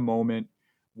 Was there a moment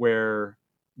where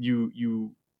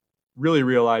you really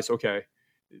realized, okay,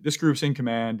 this group's in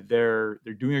command, they're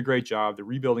doing a great job, they're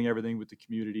rebuilding everything with the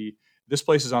community, this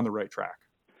place is on the right track?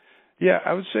 Yeah,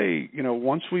 I would say,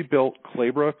 once we built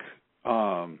Claybrook, so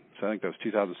I think that was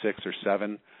 2006 or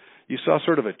 2007, you saw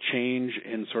sort of a change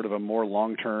in sort of a more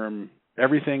long-term,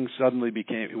 everything suddenly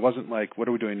it wasn't like, what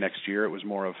are we doing next year? It was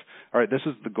more of, all right, this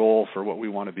is the goal for what we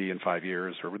want to be in 5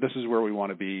 years, or this is where we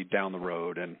want to be down the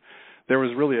road. And there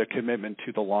was really a commitment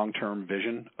to the long-term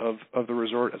vision of the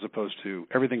resort, as opposed to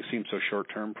everything seemed so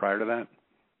short-term prior to that.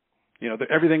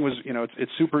 Everything was,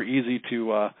 it's super easy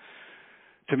to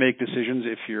make decisions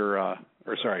if you're,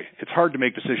 it's hard to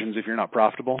make decisions if you're not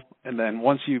profitable. And then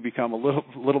once you become a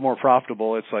little more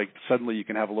profitable, it's like suddenly you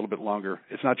can have a little bit longer.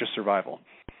 It's not just survival.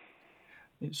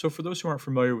 So for those who aren't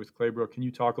familiar with Claybrook, can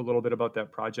you talk a little bit about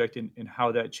that project and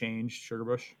how that changed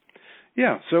Sugarbush?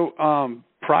 Yeah. So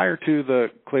prior to the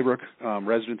Claybrook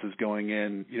residences going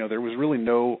in, there was really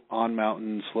no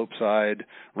on-mountain, slope-side,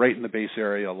 right in the base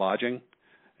area lodging.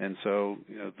 And so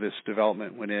this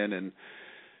development went in, and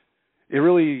it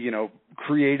really,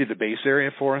 created a base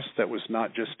area for us that was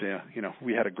not just,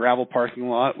 we had a gravel parking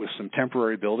lot with some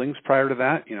temporary buildings prior to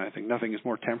that. I think nothing is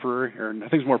more temporary, or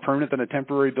nothing's more permanent than a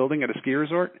temporary building at a ski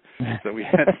resort. So we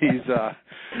had these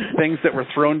things that were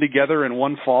thrown together in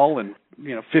one fall, and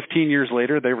 15 years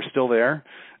later they were still there.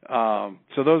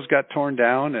 So those got torn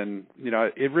down, and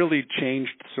it really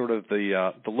changed sort of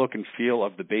the look and feel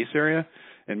of the base area,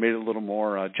 and made it a little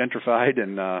more gentrified,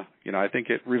 and I think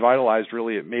it revitalized.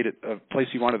 Really, it made it a place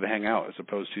you wanted to hang out, as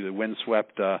opposed to the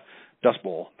windswept Dust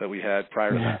Bowl that we had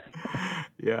prior to that.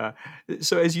 Yeah.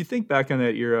 So as you think back on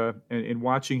that era and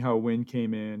watching how Wynn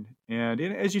came in And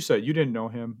as you said, you didn't know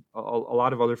him. A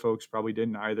lot of other folks probably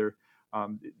didn't either.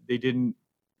 They didn't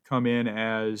come in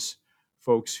as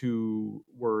folks who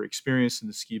were experienced in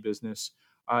the ski business.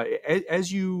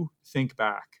 As you think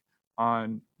back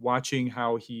on watching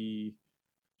how he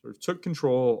sort of took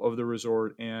control of the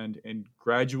resort and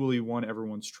gradually won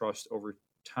everyone's trust over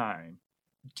time,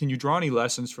 can you draw any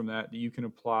lessons from that you can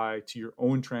apply to your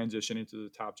own transition into the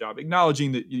top job,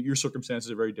 acknowledging that your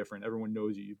circumstances are very different? Everyone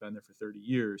knows you've been there for 30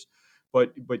 years,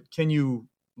 but can you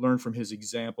learn from his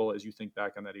example as you think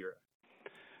back on that era?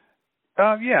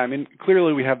 Yeah, I mean,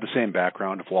 clearly we have the same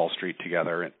background of Wall Street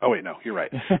together. And, oh, wait, no, you're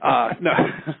right. No.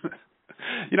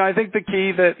 I think the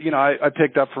key that, I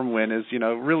picked up from Win is,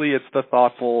 really it's the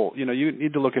thoughtful, you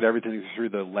need to look at everything through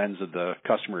the lens of the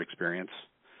customer experience.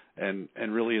 And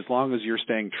really, as long as you're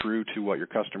staying true to what your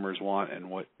customers want and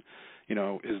what,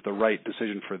 is the right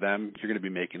decision for them, you're going to be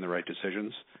making the right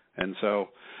decisions. And so,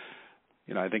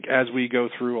 I think as we go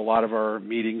through a lot of our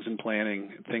meetings and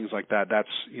planning, things like that, that's,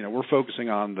 we're focusing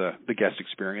on the guest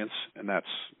experience, and that's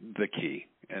the key.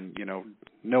 And,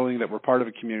 knowing that we're part of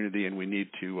a community and we need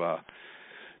to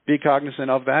be cognizant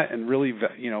of that, and really,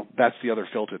 that's the other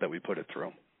filter that we put it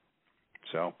through.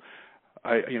 So,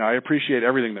 I appreciate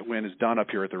everything that Win has done up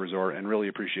here at the resort, and really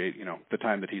appreciate, the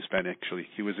time that he spent. Actually,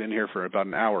 he was in here for about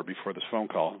an hour before this phone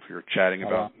call. We were chatting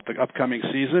about the upcoming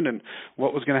season and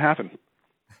what was going to happen.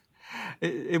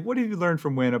 What have you learned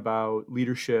from Win about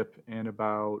leadership and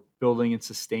about building and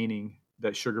sustaining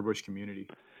that Sugarbush community?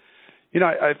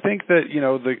 I think that,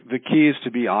 the key is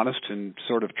to be honest and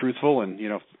sort of truthful, and,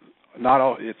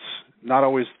 it's not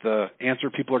always the answer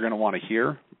people are going to want to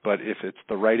hear, but if it's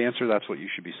the right answer, that's what you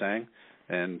should be saying.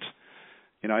 And,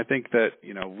 I think that,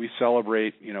 we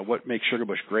celebrate, what makes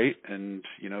Sugarbush great, and,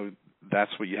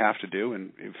 that's what you have to do.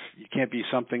 And if you can't be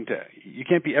you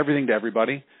can't be everything to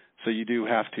everybody. So you do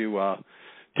have to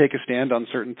take a stand on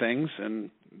certain things,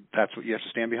 and that's what you have to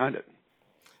stand behind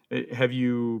it. Have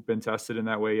you been tested in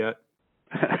that way yet?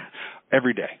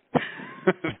 Every day.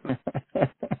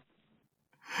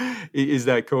 Is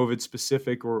that COVID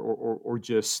specific, or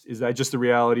just is that just the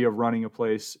reality of running a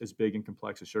place as big and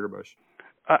complex as Sugarbush?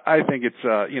 I think it's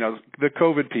the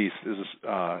COVID piece is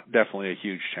definitely a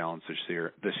huge challenge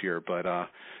this year. But I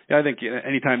think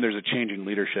anytime there's a change in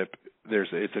leadership,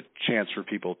 it's a chance for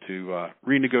people to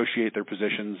renegotiate their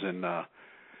positions and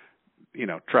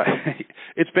try.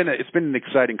 It's been an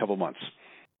exciting couple months.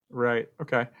 Right.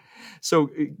 Okay. So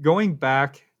going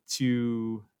back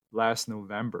to last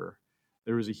November,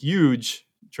 there was a huge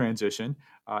transition.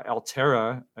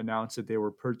 Alterra announced that they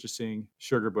were purchasing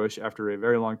Sugarbush after a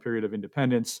very long period of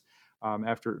independence.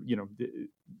 After,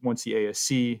 once the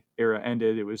ASC era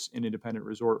ended, it was an independent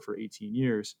resort for 18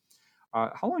 years.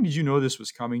 How long did you know this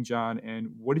was coming, John? And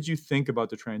what did you think about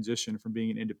the transition from being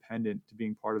an independent to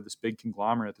being part of this big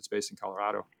conglomerate that's based in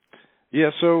Colorado?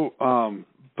 Yeah, so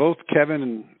both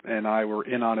Kevin and I were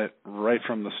in on it right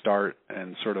from the start,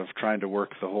 and sort of trying to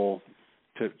work to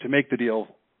make the deal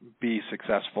be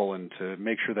successful and to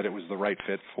make sure that it was the right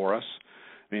fit for us.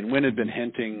 I mean, Win had been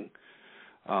hinting,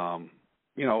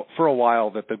 for a while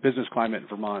that the business climate in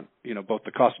Vermont, both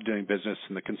the cost of doing business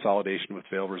and the consolidation with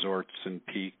Vail Resorts and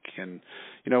Peak, and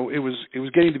it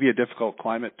was getting to be a difficult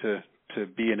climate to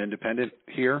be an independent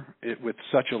here with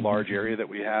such a large area that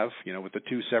we have, with the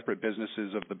two separate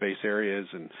businesses of the base areas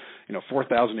and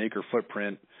 4,000 acre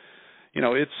footprint.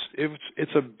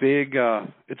 It's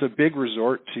a big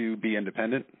resort to be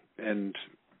independent and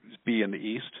be in the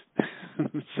East.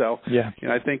 So yeah,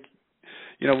 I think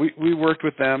we worked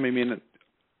with them. I mean,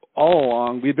 all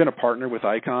along we'd been a partner with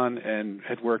Icon and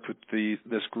had worked with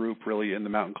this group really in the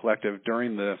Mountain Collective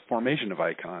during the formation of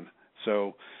Icon.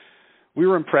 So we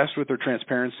were impressed with their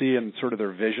transparency and sort of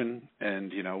their vision,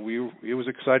 and it was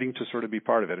exciting to sort of be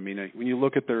part of it. I mean, when you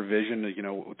look at their vision,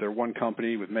 they're one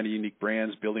company with many unique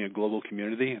brands building a global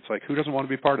community. It's like, who doesn't want to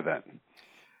be part of that?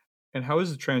 And how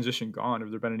has the transition gone?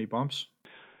 Have there been any bumps?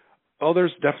 Oh,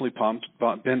 there's definitely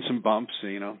been some bumps.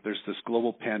 There's this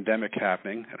global pandemic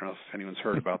happening. I don't know if anyone's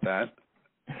heard about that.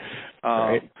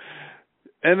 Right.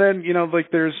 And then,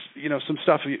 there's, some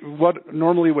stuff. What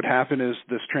normally would happen is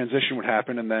this transition would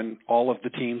happen, and then all of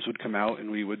the teams would come out, and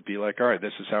we would be like, all right,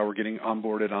 this is how we're getting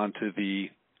onboarded onto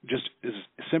just as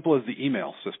simple as the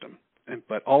email system.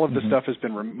 But all of the stuff has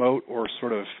been remote or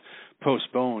sort of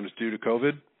postponed due to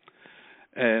COVID.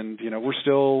 And, we're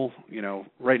still,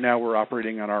 right now we're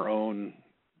operating on our own.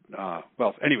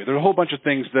 Anyway, there's a whole bunch of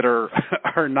things that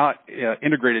are not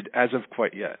integrated as of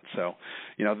quite yet. So,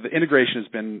 the integration has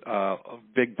been a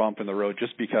big bump in the road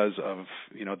just because of,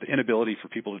 the inability for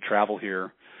people to travel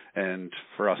here and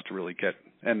for us to really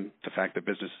and the fact that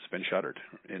business has been shuttered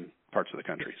parts of the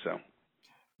country. So.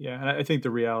 Yeah, and I think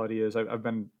the reality is I've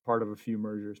been part of a few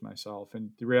mergers myself, and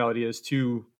the reality is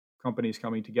two companies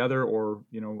coming together, or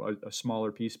a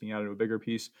smaller piece being added to a bigger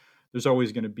piece. There's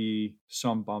always going to be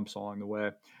some bumps along the way,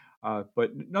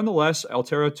 but nonetheless,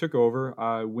 Altera took over.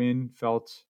 Wynn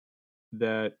felt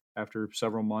that after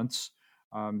several months,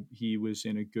 he was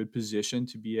in a good position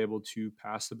to be able to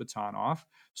pass the baton off.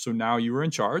 So now you were in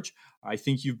charge. I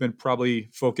think you've been probably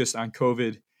focused on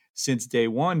COVID since day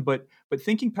one, but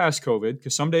thinking past COVID,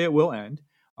 because someday it will end.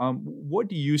 What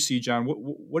do you see, John?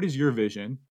 What is your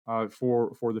vision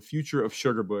for the future of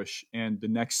Sugarbush and the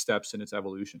next steps in its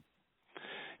evolution?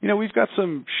 We've got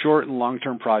some short and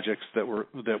long-term projects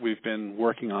that we've been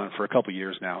working on for a couple of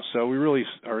years now. So we really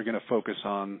are going to focus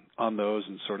on those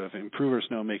and sort of improve our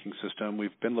snowmaking system.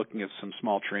 We've been looking at some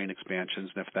small terrain expansions,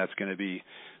 and if that's going to be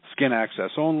skin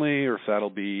access only, or if that'll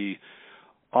be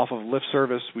off of lift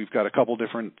service. We've got a couple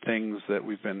different things that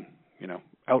we've been,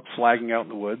 out flagging out in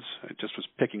the woods. I just was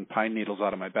picking pine needles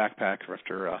out of my backpack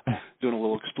after doing a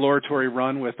little exploratory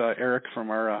run with Eric from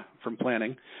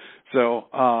planning. So,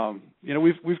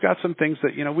 we've got some things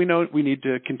that, we know we need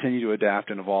to continue to adapt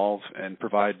and evolve and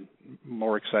provide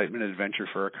more excitement and adventure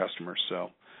for our customers. So,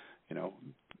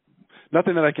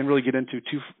 nothing that I can really get into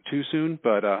too soon,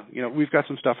 but, we've got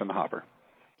some stuff in the hopper.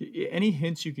 Any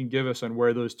hints you can give us on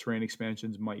where those terrain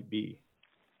expansions might be?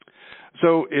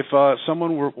 So if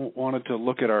someone wanted to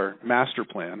look at our master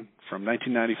plan from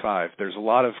 1995, there's a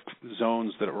lot of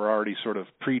zones that were already sort of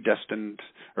predestined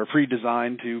or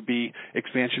pre-designed to be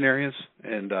expansion areas.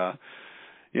 And, the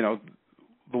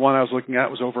one I was looking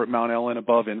at was over at Mount Ellen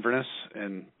above Inverness,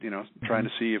 and, trying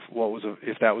to see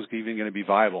if that was even going to be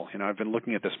viable. I've been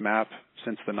looking at this map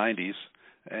since the 90s.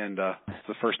 And it's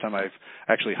the first time I've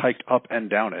actually hiked up and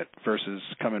down it versus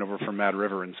coming over from Mad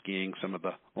River and skiing some of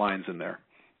the lines in there.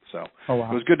 So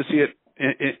It was good to see it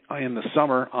in the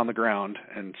summer on the ground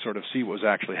and sort of see what was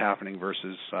actually happening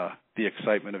versus the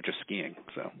excitement of just skiing.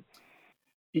 So,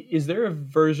 is there a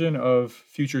version of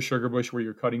future Sugarbush where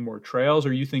you're cutting more trails, or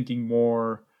are you thinking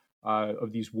more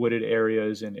of these wooded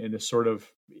areas and a sort of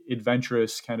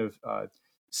adventurous kind of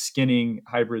skinning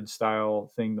hybrid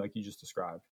style thing like you just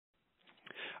described?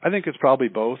 I think it's probably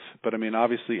both, but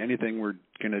obviously anything we're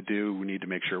going to do, we need to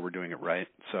make sure we're doing it right.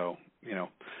 So,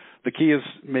 the key is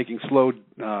making slow,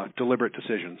 deliberate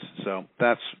decisions. So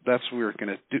that's what we're going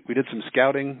to do. We did some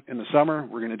scouting in the summer.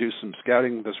 We're going to do some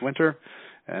scouting this winter,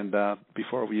 and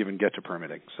before we even get to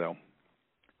permitting. So,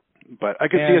 but I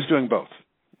could see us doing both.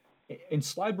 And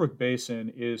Slidebrook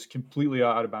Basin is completely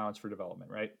out of bounds for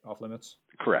development, right? Off limits?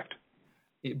 Correct.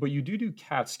 But you do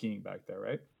cat skiing back there,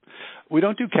 right? We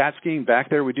don't do cat skiing back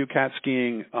there. We do cat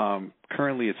skiing.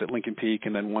 Currently, it's at Lincoln Peak,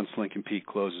 and then once Lincoln Peak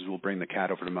closes, we'll bring the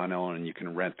cat over to Mount Ellen, and you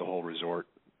can rent the whole resort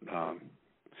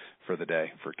for the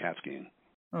day for cat skiing.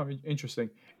 Oh, interesting.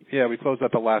 Yeah, we close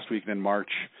that the last week in March.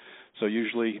 So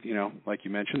usually, like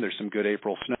you mentioned, there's some good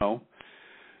April snow,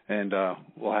 and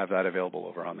we'll have that available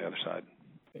over on the other side.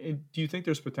 And do you think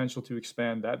there's potential to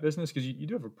expand that business? Because you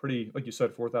do have a pretty, like you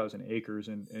said, 4,000 acres,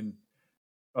 and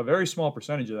a very small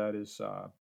percentage of that is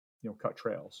cut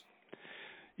trails.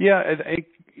 Yeah,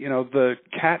 the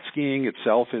cat skiing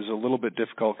itself is a little bit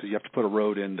difficult because you have to put a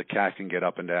road in the cat can get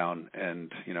up and down,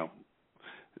 and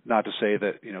not to say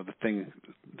that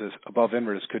this above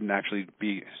Inverness couldn't actually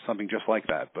be something just like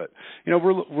that, but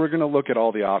we're going to look at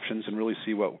all the options and really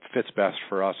see what fits best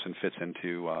for us and fits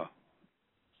into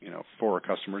for our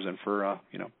customers and for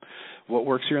what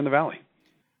works here in the valley.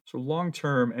 So long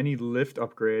term, any lift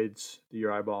upgrades that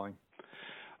you're eyeballing?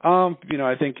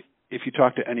 I think if you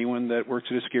talk to anyone that works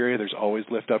at a ski area, there's always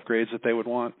lift upgrades that they would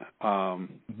want.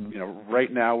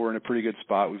 Right now we're in a pretty good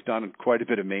spot. We've done quite a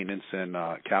bit of maintenance and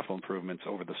capital improvements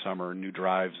over the summer, new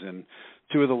drives in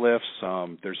two of the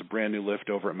lifts. There's a brand new lift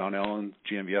over at Mount Ellen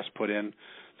GMVS put in.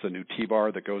 It's a new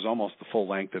T-bar that goes almost the full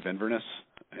length of Inverness,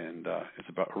 and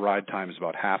ride time is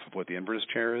about half of what the Inverness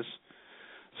chair is.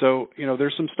 So,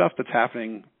 there's some stuff that's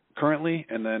happening currently,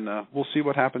 and then we'll see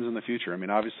what happens in the future.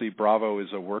 Obviously, Bravo is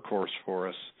a workhorse for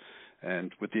us,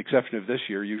 and with the exception of this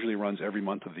year, usually runs every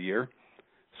month of the year.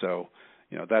 So,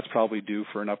 that's probably due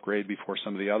for an upgrade before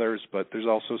some of the others. But there's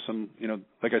also some,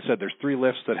 like I said, there's three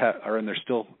lifts that are in there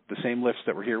still the same lifts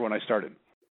that were here when I started.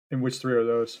 And which three are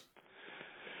those?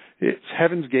 It's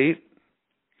Heaven's Gate,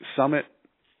 Summit,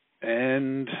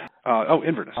 and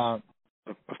Inverness,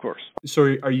 of course.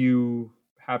 So are you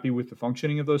happy with the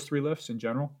functioning of those three lifts in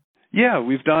general? Yeah,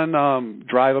 we've done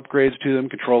drive upgrades to them,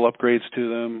 control upgrades to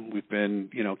them. We've been,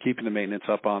 keeping the maintenance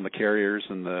up on the carriers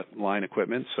and the line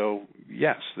equipment. So,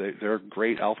 yes, they're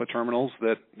great alpha terminals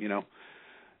that,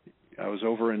 I was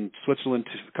over in Switzerland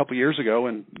a couple years ago,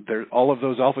 and all of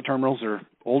those alpha terminals are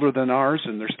older than ours,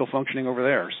 and they're still functioning over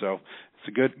there. So it's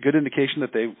a good indication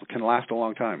that they can last a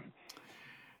long time.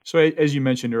 So as you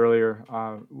mentioned earlier,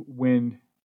 when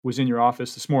was in your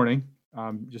office this morning,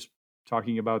 just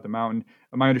talking about the mountain,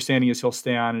 my understanding is he'll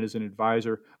stay on it as an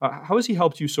advisor. How has he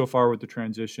helped you so far with the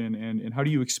transition, and how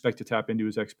do you expect to tap into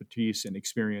his expertise and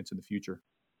experience in the future?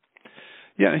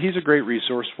 Yeah, he's a great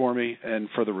resource for me and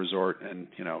for the resort, and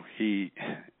he's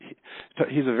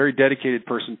a very dedicated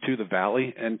person to the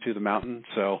valley and to the mountain.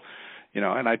 So,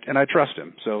 and I trust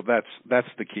him. So that's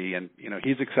the key. And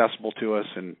he's accessible to us,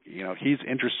 and he's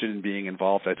interested in being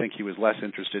involved. I think he was less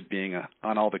interested being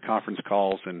on all the conference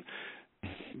calls, and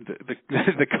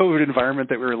the COVID environment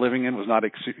that we were living in was not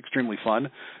extremely fun.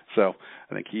 So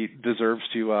I think he deserves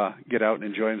to get out and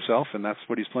enjoy himself, and that's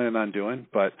what he's planning on doing.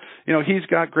 But he's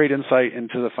got great insight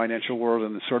into the financial world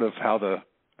and sort of how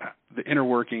the inner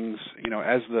workings.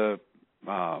 As the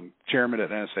chairman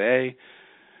at NSAA,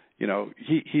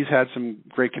 he's had some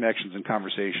great connections and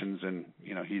conversations, and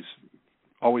he's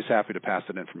always happy to pass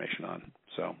that information on.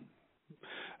 So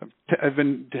I've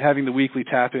been having the weekly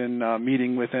tap-in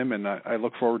meeting with him, and I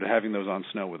look forward to having those on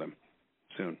snow with him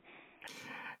soon.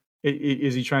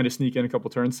 Is he trying to sneak in a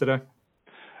couple turns today?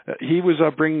 He was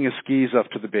bringing his skis up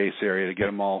to the base area to get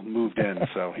them all moved in,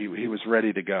 so he was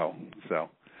ready to go. So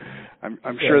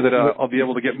I'm sure that I'll be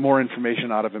able to get more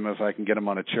information out of him if I can get him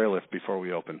on a chairlift before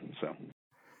we open. So.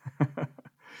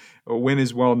 Wynn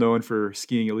is well known for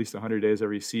skiing at least 100 days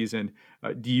every season.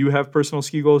 Do you have personal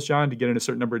ski goals, John, to get in a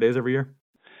certain number of days every year?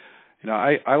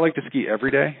 I like to ski every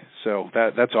day, so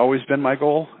that's always been my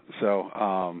goal. So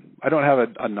I don't have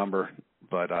a number,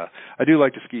 but I do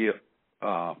like to ski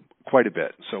quite a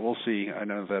bit. So we'll see. I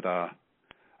know that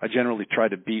I generally try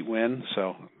to beat Wynn,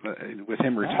 so with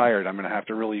him retired, I'm going to have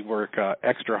to really work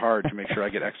extra hard to make sure I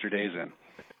get extra days in.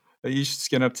 You should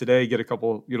skin up today, get a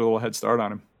little head start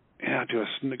on him. Yeah,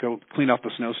 go clean off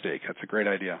the snow stake. That's a great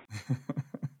idea.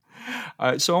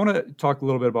 So I want to talk a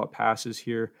little bit about passes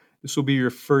here. This will be your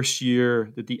first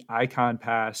year that the Icon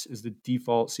Pass is the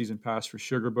default season pass for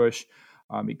Sugarbush.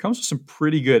 It comes with some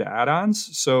pretty good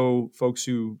add-ons. So folks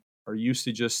who are used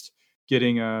to just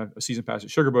getting a season pass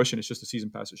at Sugarbush, and it's just a season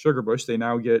pass at Sugarbush, they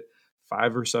now get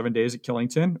 5 or 7 days at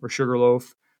Killington or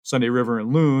Sugarloaf, Sunday River,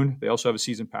 and Loon. They also have a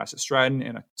season pass at Stratton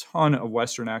and a ton of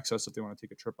Western access if they want to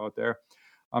take a trip out there.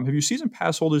 Have your season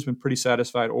pass holders been pretty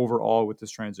satisfied overall with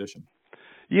this transition?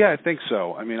 Yeah, I think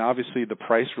so. I mean, obviously the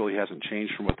price really hasn't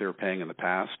changed from what they were paying in the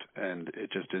past, and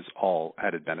it just is all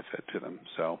added benefit to them.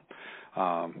 So,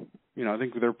 I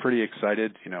think they're pretty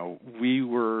excited. We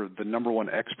were the number one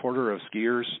exporter of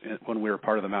skiers when we were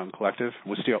part of the Mountain Collective.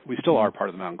 We still are part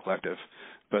of the Mountain Collective.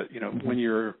 But, when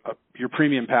your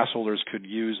premium pass holders could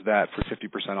use that for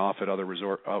 50% off at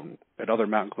other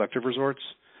Mountain Collective resorts,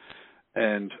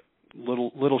 and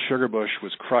little Sugarbush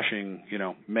was crushing,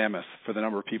 Mammoth for the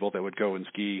number of people that would go and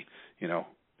ski,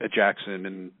 at Jackson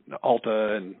and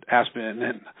Alta and Aspen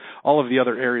and all of the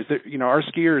other areas. That, our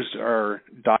skiers are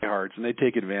diehards, and they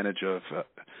take advantage of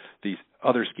the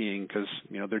other skiing because,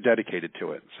 they're dedicated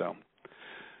to it. So,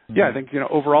 yeah, I think,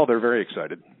 overall they're very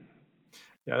excited.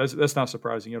 Yeah, that's not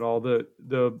surprising at all.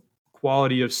 The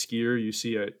quality of skier you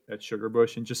see at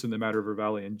Sugarbush and just in the Mad River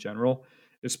Valley in general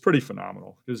is pretty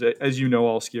phenomenal because, as you know,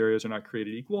 all ski areas are not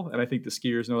created equal, and I think the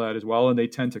skiers know that as well, and they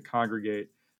tend to congregate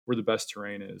where the best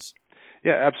terrain is.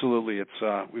 Yeah, absolutely.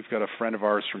 It's we've got a friend of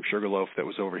ours from Sugarloaf that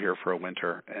was over here for a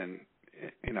winter, and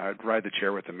I'd ride the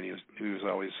chair with him, and he was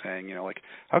always saying,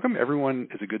 how come everyone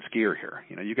is a good skier here?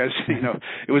 You guys,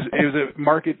 it was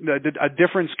a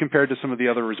difference compared to some of the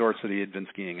other resorts that he had been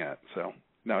skiing at. So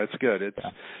no, it's good.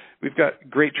 We've got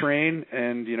great terrain,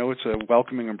 and it's a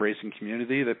welcoming, embracing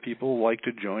community that people like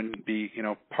to join, be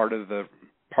part of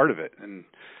it, and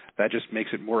that just makes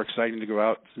it more exciting to go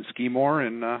out and ski more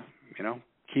and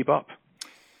keep up.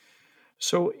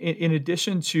 So in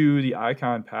addition to the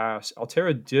Icon Pass,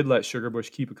 Alterra did let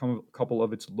Sugarbush keep a couple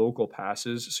of its local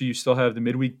passes. So you still have the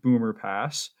Midweek Boomer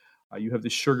Pass. You have the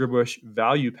Sugarbush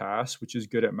Value Pass, which is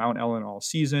good at Mount Ellen all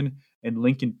season, and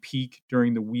Lincoln Peak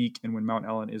during the week and when Mount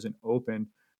Ellen isn't open.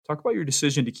 Talk about your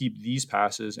decision to keep these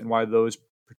passes and why those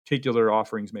particular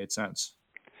offerings made sense.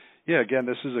 Yeah, again,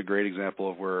 this is a great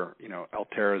example of where,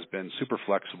 Alterra has been super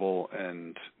flexible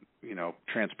and,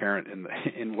 transparent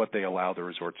in what they allow the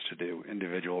resorts to do,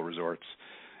 individual resorts.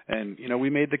 And, we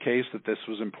made the case that this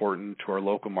was important to our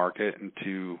local market and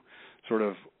to sort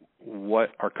of what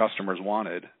our customers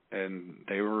wanted, and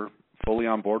they were fully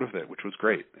on board with it, which was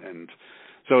great. And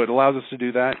so it allows us to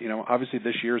do that. Obviously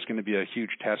this year is going to be a huge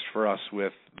test for us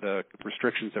with the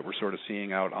restrictions that we're sort of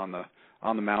seeing out on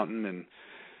the mountain, and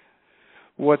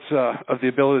what's of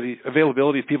the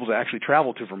availability of people to actually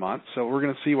travel to Vermont. So we're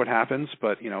going to see what happens.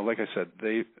 But like I said,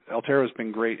 Alterra has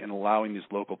been great in allowing these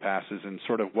local passes and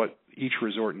sort of what each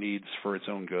resort needs for its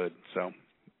own good. So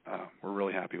we're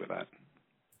really happy with that.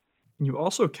 You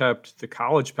also kept the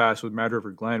college pass with Mad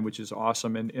River Glen, which is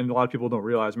awesome. And a lot of people don't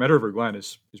realize Mad River Glen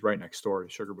is right next door to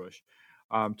Sugarbush.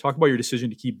 Talk about your decision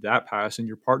to keep that pass and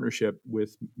your partnership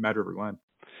with Mad River Glen.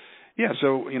 Yeah,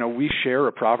 so we share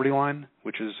a property line,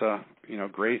 which is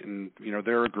great, and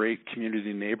they're a great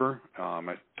community neighbor.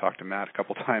 I've talked to Matt a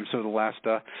couple times over the last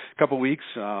couple weeks.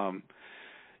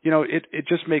 It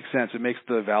just makes sense. It makes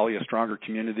the valley a stronger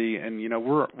community, and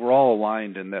we're all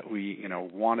aligned in that we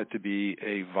want it to be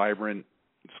a vibrant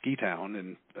ski town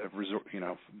and a resort.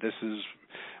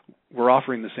 We're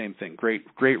offering the same thing: great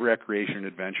recreation and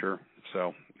adventure.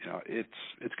 So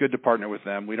it's good to partner with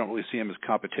them. We don't really see them as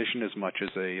competition as much as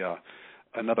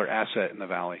another asset in the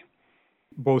valley.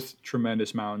 Both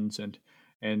tremendous mountains,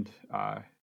 and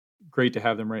great to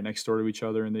have them right next door to each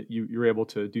other, and that you're able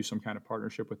to do some kind of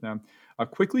partnership with them.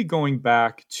 Quickly going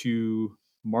back to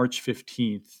March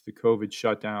 15th, the COVID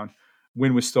shutdown.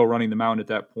 Wynn was still running the mountain at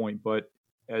that point, but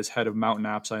as head of Mountain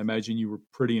Ops, I imagine you were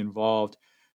pretty involved.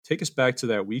 Take us back to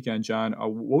that weekend, John.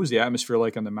 What was the atmosphere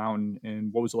like on the mountain,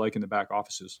 and what was it like in the back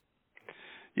offices?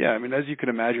 Yeah, I mean, as you can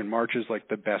imagine, March is like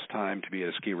the best time to be at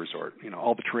a ski resort.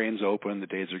 All the terrain's open, the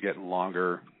days are getting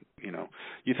longer.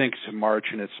 You think it's March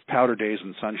and it's powder days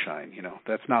and sunshine.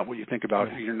 That's not what you think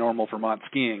about your normal Vermont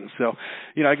skiing. So,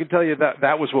 I can tell you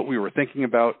that was what we were thinking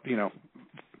about.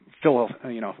 Phil,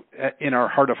 in our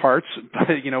heart of hearts, but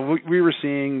we were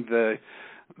seeing the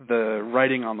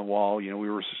writing on the wall. We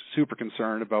were super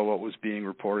concerned about what was being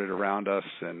reported around us,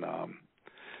 and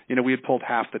we had pulled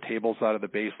half the tables out of the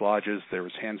base lodges. There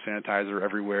was hand sanitizer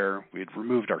everywhere. We had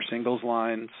removed our singles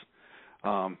lines.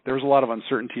 There was a lot of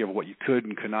uncertainty of what you could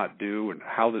and could not do and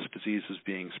how this disease is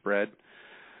being spread.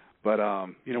 But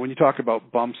when you talk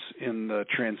about bumps in the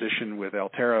transition with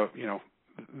Alterra,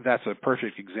 that's a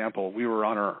perfect example. We were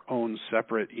on our own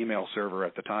separate email server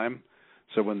at the time.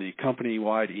 So when the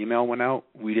company-wide email went out,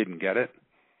 we didn't get it.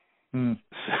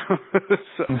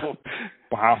 So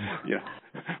wow.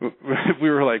 We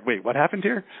were like, wait, what happened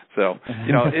here? So,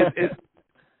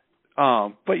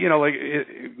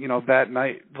 that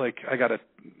night,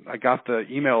 I got the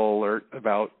email alert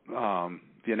about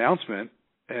the announcement,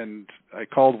 and I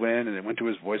called Wynn, and it went to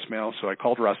his voicemail. So I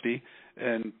called Rusty,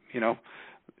 and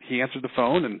he answered the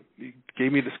phone and he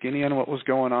gave me the skinny on what was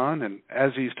going on. And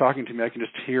as he's talking to me, I can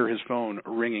just hear his phone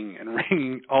ringing and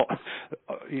ringing, all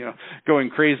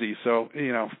going crazy. So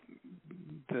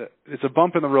it's a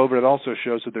bump in the road, but it also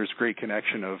shows that there's great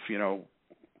connection of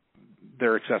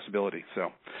their accessibility. So,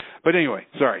 but anyway,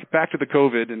 sorry, back to the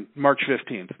COVID and March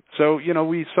 15th. So,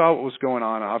 we saw what was going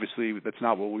on. Obviously, that's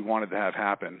not what we wanted to have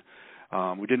happen.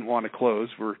 We didn't want to close.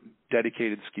 We're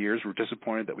dedicated skiers. We're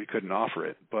disappointed that we couldn't offer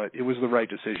it, but it was the right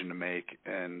decision to make.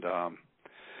 And,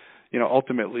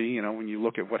 ultimately, when you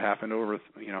look at what happened over,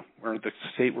 or the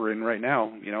state we're in right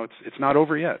now, it's not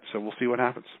over yet. So we'll see what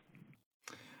happens.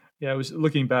 Yeah,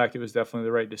 looking back, it was definitely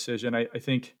the right decision. I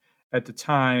think at the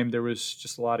time there was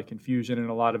just a lot of confusion and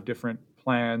a lot of different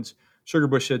plans.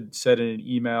 Sugarbush had said in an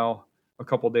email a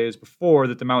couple of days before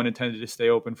that the mountain intended to stay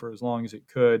open for as long as it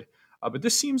could. But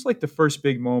this seems like the first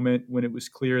big moment when it was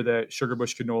clear that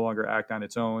Sugarbush could no longer act on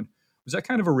its own. Was that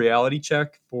kind of a reality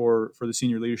check for the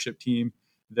senior leadership team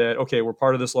that, okay, we're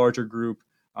part of this larger group.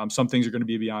 Some things are going to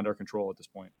be beyond our control at this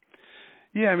point?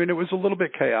 Yeah, I mean, it was a little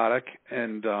bit chaotic,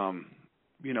 and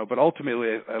but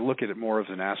ultimately I look at it more as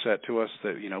an asset to us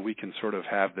that we can sort of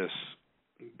have this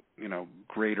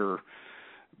greater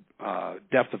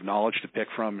depth of knowledge to pick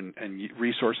from and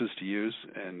resources to use.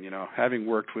 And having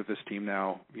worked with this team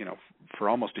now for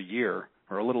almost a year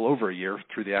or a little over a year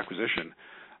through the acquisition,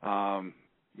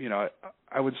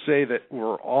 I would say that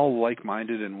we're all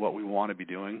like-minded in what we want to be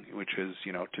doing, which is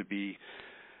to be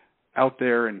out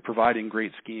there and providing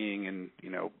great skiing, and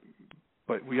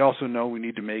but we also know we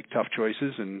need to make tough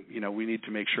choices, and we need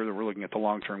to make sure that we're looking at the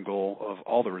long-term goal of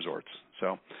all the resorts.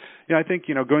 So, I think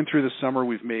going through this summer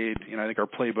we've made I think our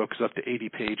playbook is up to 80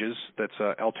 pages. That's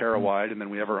Alterra wide, and then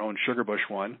we have our own Sugarbush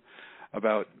one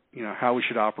about how we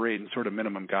should operate and sort of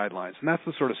minimum guidelines. And that's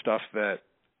the sort of stuff that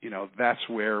that's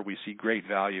where we see great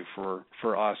value for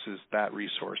us, is that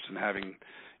resource, and having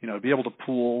be able to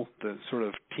pool the sort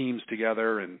of teams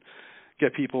together and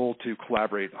get people to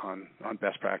collaborate on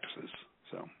best practices.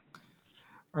 So,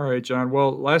 all right, John.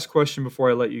 Well, last question before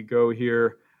I let you go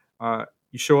here.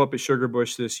 You show up at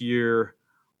Sugarbush this year.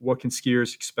 What can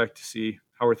skiers expect to see?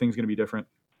 How are things going to be different?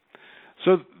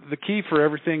 So the key for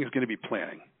everything is going to be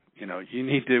planning. you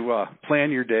need to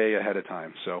plan your day ahead of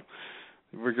time. So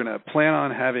we're going to plan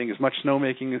on having as much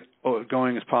snowmaking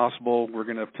going as possible. We're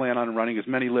going to plan on running as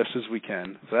many lifts as we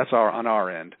can. So that's on our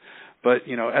end. But,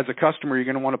 as a customer, you're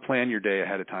going to want to plan your day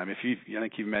ahead of time. I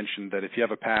think you mentioned that if you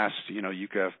have a pass, you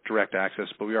can have direct access,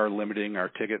 but we are limiting our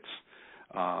tickets.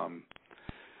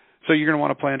 So you're going to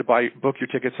want to plan to book your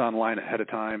tickets online ahead of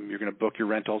time. You're going to book your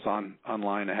rentals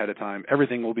online ahead of time.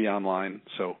 Everything will be online.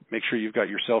 So make sure you've got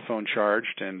your cell phone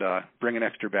charged and bring an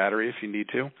extra battery if you need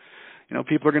to.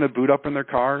 People are going to boot up in their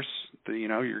cars.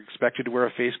 You're expected to wear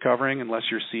a face covering unless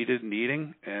you're seated and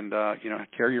eating, and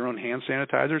carry your own hand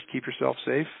sanitizers. Keep yourself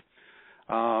safe.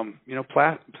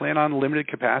 Plan on limited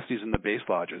capacities in the base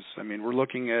lodges. I mean, we're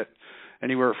looking at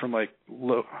anywhere from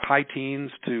high teens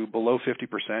to below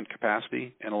 50%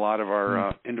 capacity in a lot of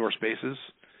our indoor spaces.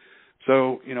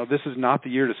 So this is not the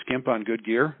year to skimp on good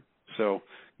gear. So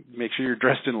make sure you're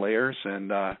dressed in layers and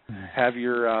have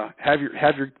your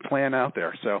plan out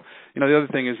there. So the other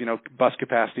thing is bus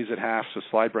capacities at half, so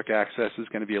slide brick access is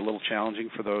going to be a little challenging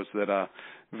for those that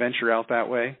venture out that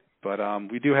way. But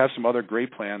we do have some other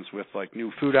great plans with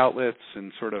new food outlets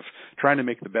and sort of trying to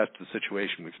make the best of the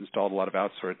situation. We've installed a lot of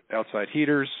outside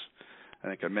heaters. I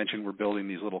think I mentioned we're building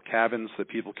these little cabins that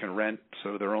people can rent,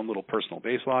 so their own little personal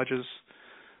base lodges.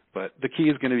 But the key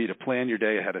is going to be to plan your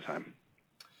day ahead of time.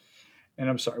 And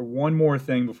I'm sorry, one more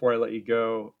thing before I let you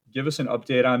go. Give us an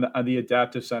update on the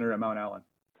Adaptive Center at Mount Ellen.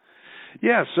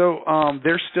 Yeah, so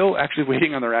they're still actually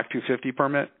waiting on their Act 250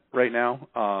 permit right now.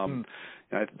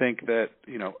 I think that,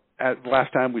 at the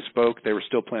last time we spoke, they were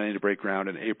still planning to break ground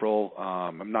in April.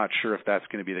 I'm not sure if that's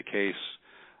going to be the case.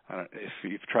 If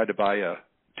you've tried to buy a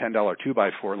 $10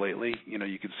 2x4 lately,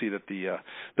 you can see that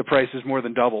the price is more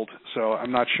than doubled. So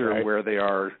I'm not sure where they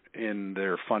are in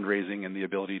their fundraising and the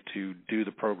ability to do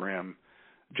the program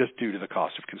just due to the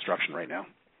cost of construction right now.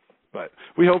 But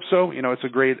we hope so. It's a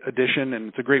great addition, and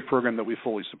it's a great program that we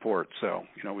fully support. So,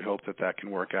 we hope that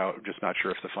can work out. I'm just not sure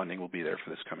if the funding will be there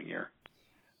for this coming year.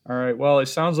 All right. Well, it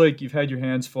sounds like you've had your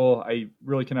hands full. I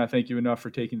really cannot thank you enough for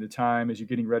taking the time as you're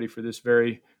getting ready for this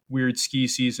very weird ski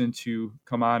season to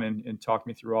come on and talk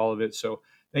me through all of it. So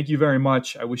thank you very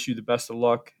much. I wish you the best of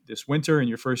luck this winter and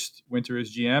your first winter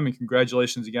as GM, and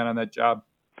congratulations again on that job.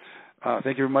 Thank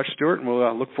you very much, Stuart, and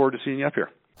we'll look forward to seeing you up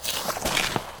here.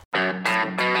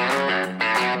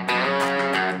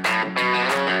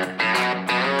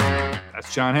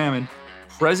 That's John Hammond,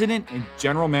 President and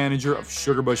General Manager of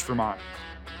Sugarbush, Vermont.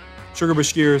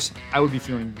 Sugarbush skiers, I would be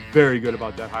feeling very good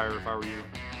about that hire if I were you.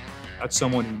 That's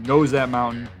someone who knows that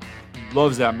mountain, who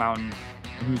loves that mountain,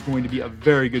 and who's going to be a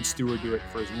very good steward to it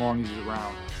for as long as he's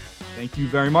around. Thank you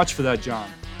very much for that,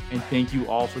 John, and thank you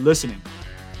all for listening.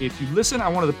 If you listen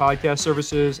on one of the podcast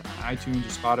services, on iTunes or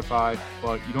Spotify,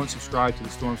 but you don't subscribe to the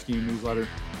Storm Skiing newsletter,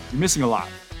 you're missing a lot.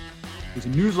 There's a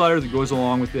newsletter that goes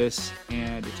along with this,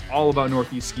 and it's all about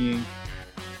Northeast skiing.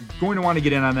 You're going to want to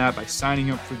get in on that by signing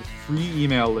up for the free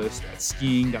email list at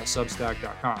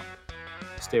skiing.substack.com.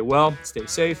 Stay well, stay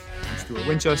safe. I'm Stuart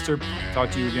Winchester.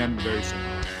 Talk to you again very soon.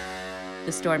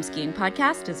 The Storm Skiing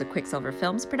Podcast is a Quicksilver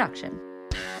Films production.